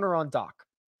the corner on Doc.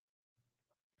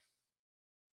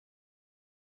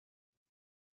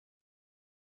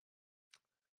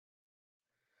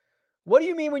 What do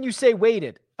you mean when you say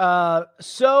weighted?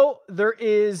 So there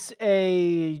is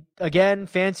again,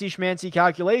 fancy schmancy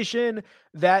calculation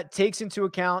that takes into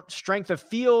account strength of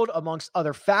field amongst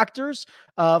other factors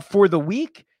for the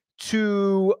week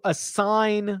to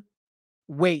assign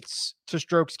weights to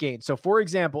strokes gained. So for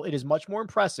example, it is much more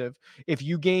impressive if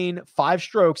you gain 5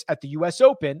 strokes at the US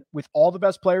Open with all the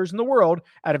best players in the world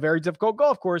at a very difficult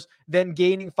golf course than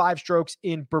gaining 5 strokes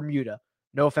in Bermuda.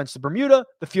 No offense to Bermuda.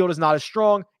 The field is not as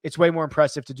strong. It's way more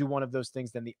impressive to do one of those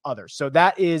things than the other. So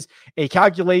that is a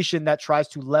calculation that tries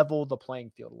to level the playing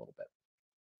field a little bit.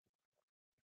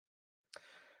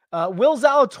 Will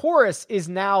Zalatoris is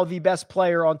now the best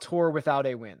player on tour without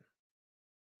a win.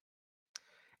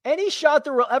 Any shot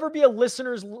there will ever be a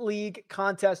listeners league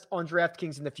contest on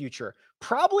DraftKings in the future?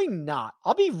 Probably not.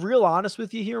 I'll be real honest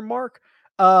with you here, Mark.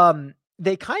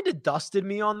 They kind of dusted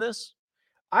me on this.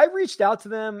 I reached out to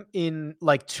them in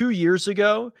like 2 years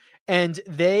ago, and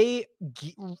they,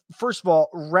 first of all,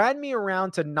 ran me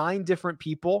around to 9 different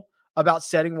people about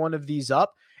setting one of these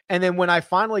up. And then when I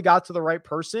finally got to the right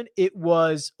person, it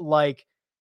was like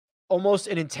almost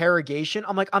an interrogation.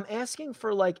 I'm like, I'm asking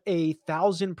for like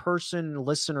 1,000-person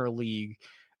listener league.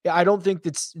 I don't think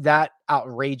that's that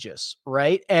outrageous,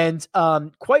 right? And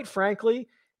quite frankly,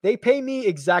 they pay me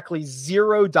exactly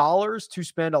 $0 to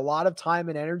spend a lot of time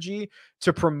and energy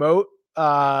to promote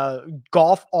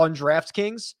golf on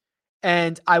DraftKings.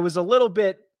 And I was a little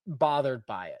bit bothered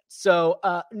by it. So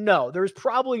no, there's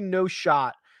probably no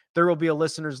shot there will be a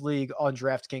listeners league on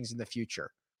DraftKings in the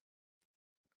future.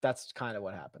 That's kind of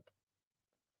what happened.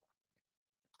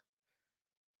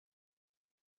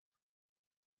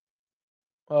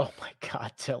 Oh my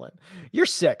God, Dylan, you're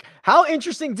sick. How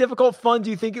interesting, difficult, fun do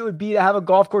you think it would be to have a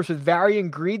golf course with varying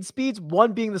green speeds,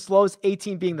 1 being the slowest,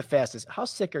 18 being the fastest? How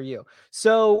sick are you?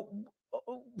 So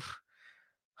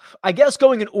I guess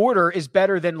going in order is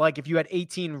better than like if you had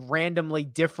 18 randomly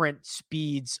different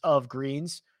speeds of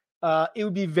greens. It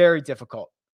would be very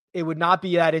difficult. It would not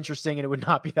be that interesting and it would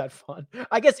not be that fun.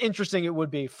 I guess interesting it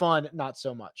would be. Fun, not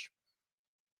so much.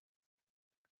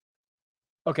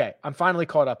 Okay, I'm finally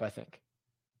caught up, I think.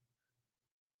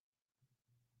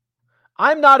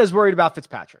 I'm not as worried about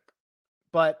Fitzpatrick,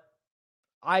 but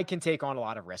I can take on a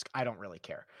lot of risk. I don't really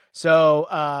care. So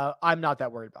I'm not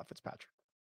that worried about Fitzpatrick.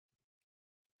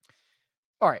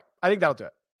 All right. I think that'll do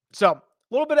it. So a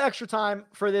little bit of extra time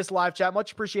for this live chat.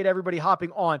 Much appreciate everybody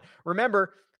hopping on.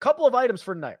 Remember, a couple of items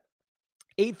for tonight.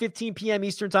 8:15 p.m.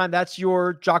 Eastern time. That's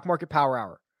your Jock Market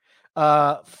Power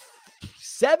Hour.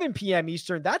 7 p.m.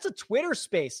 Eastern. That's a Twitter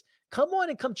space. Come on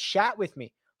and come chat with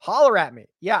me. Holler at me.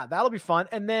 Yeah, that'll be fun.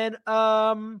 And then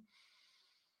I'll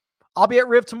be at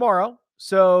Riv tomorrow.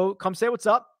 So come say what's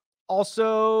up.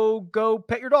 Also, go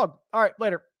pet your dog. All right,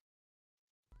 later.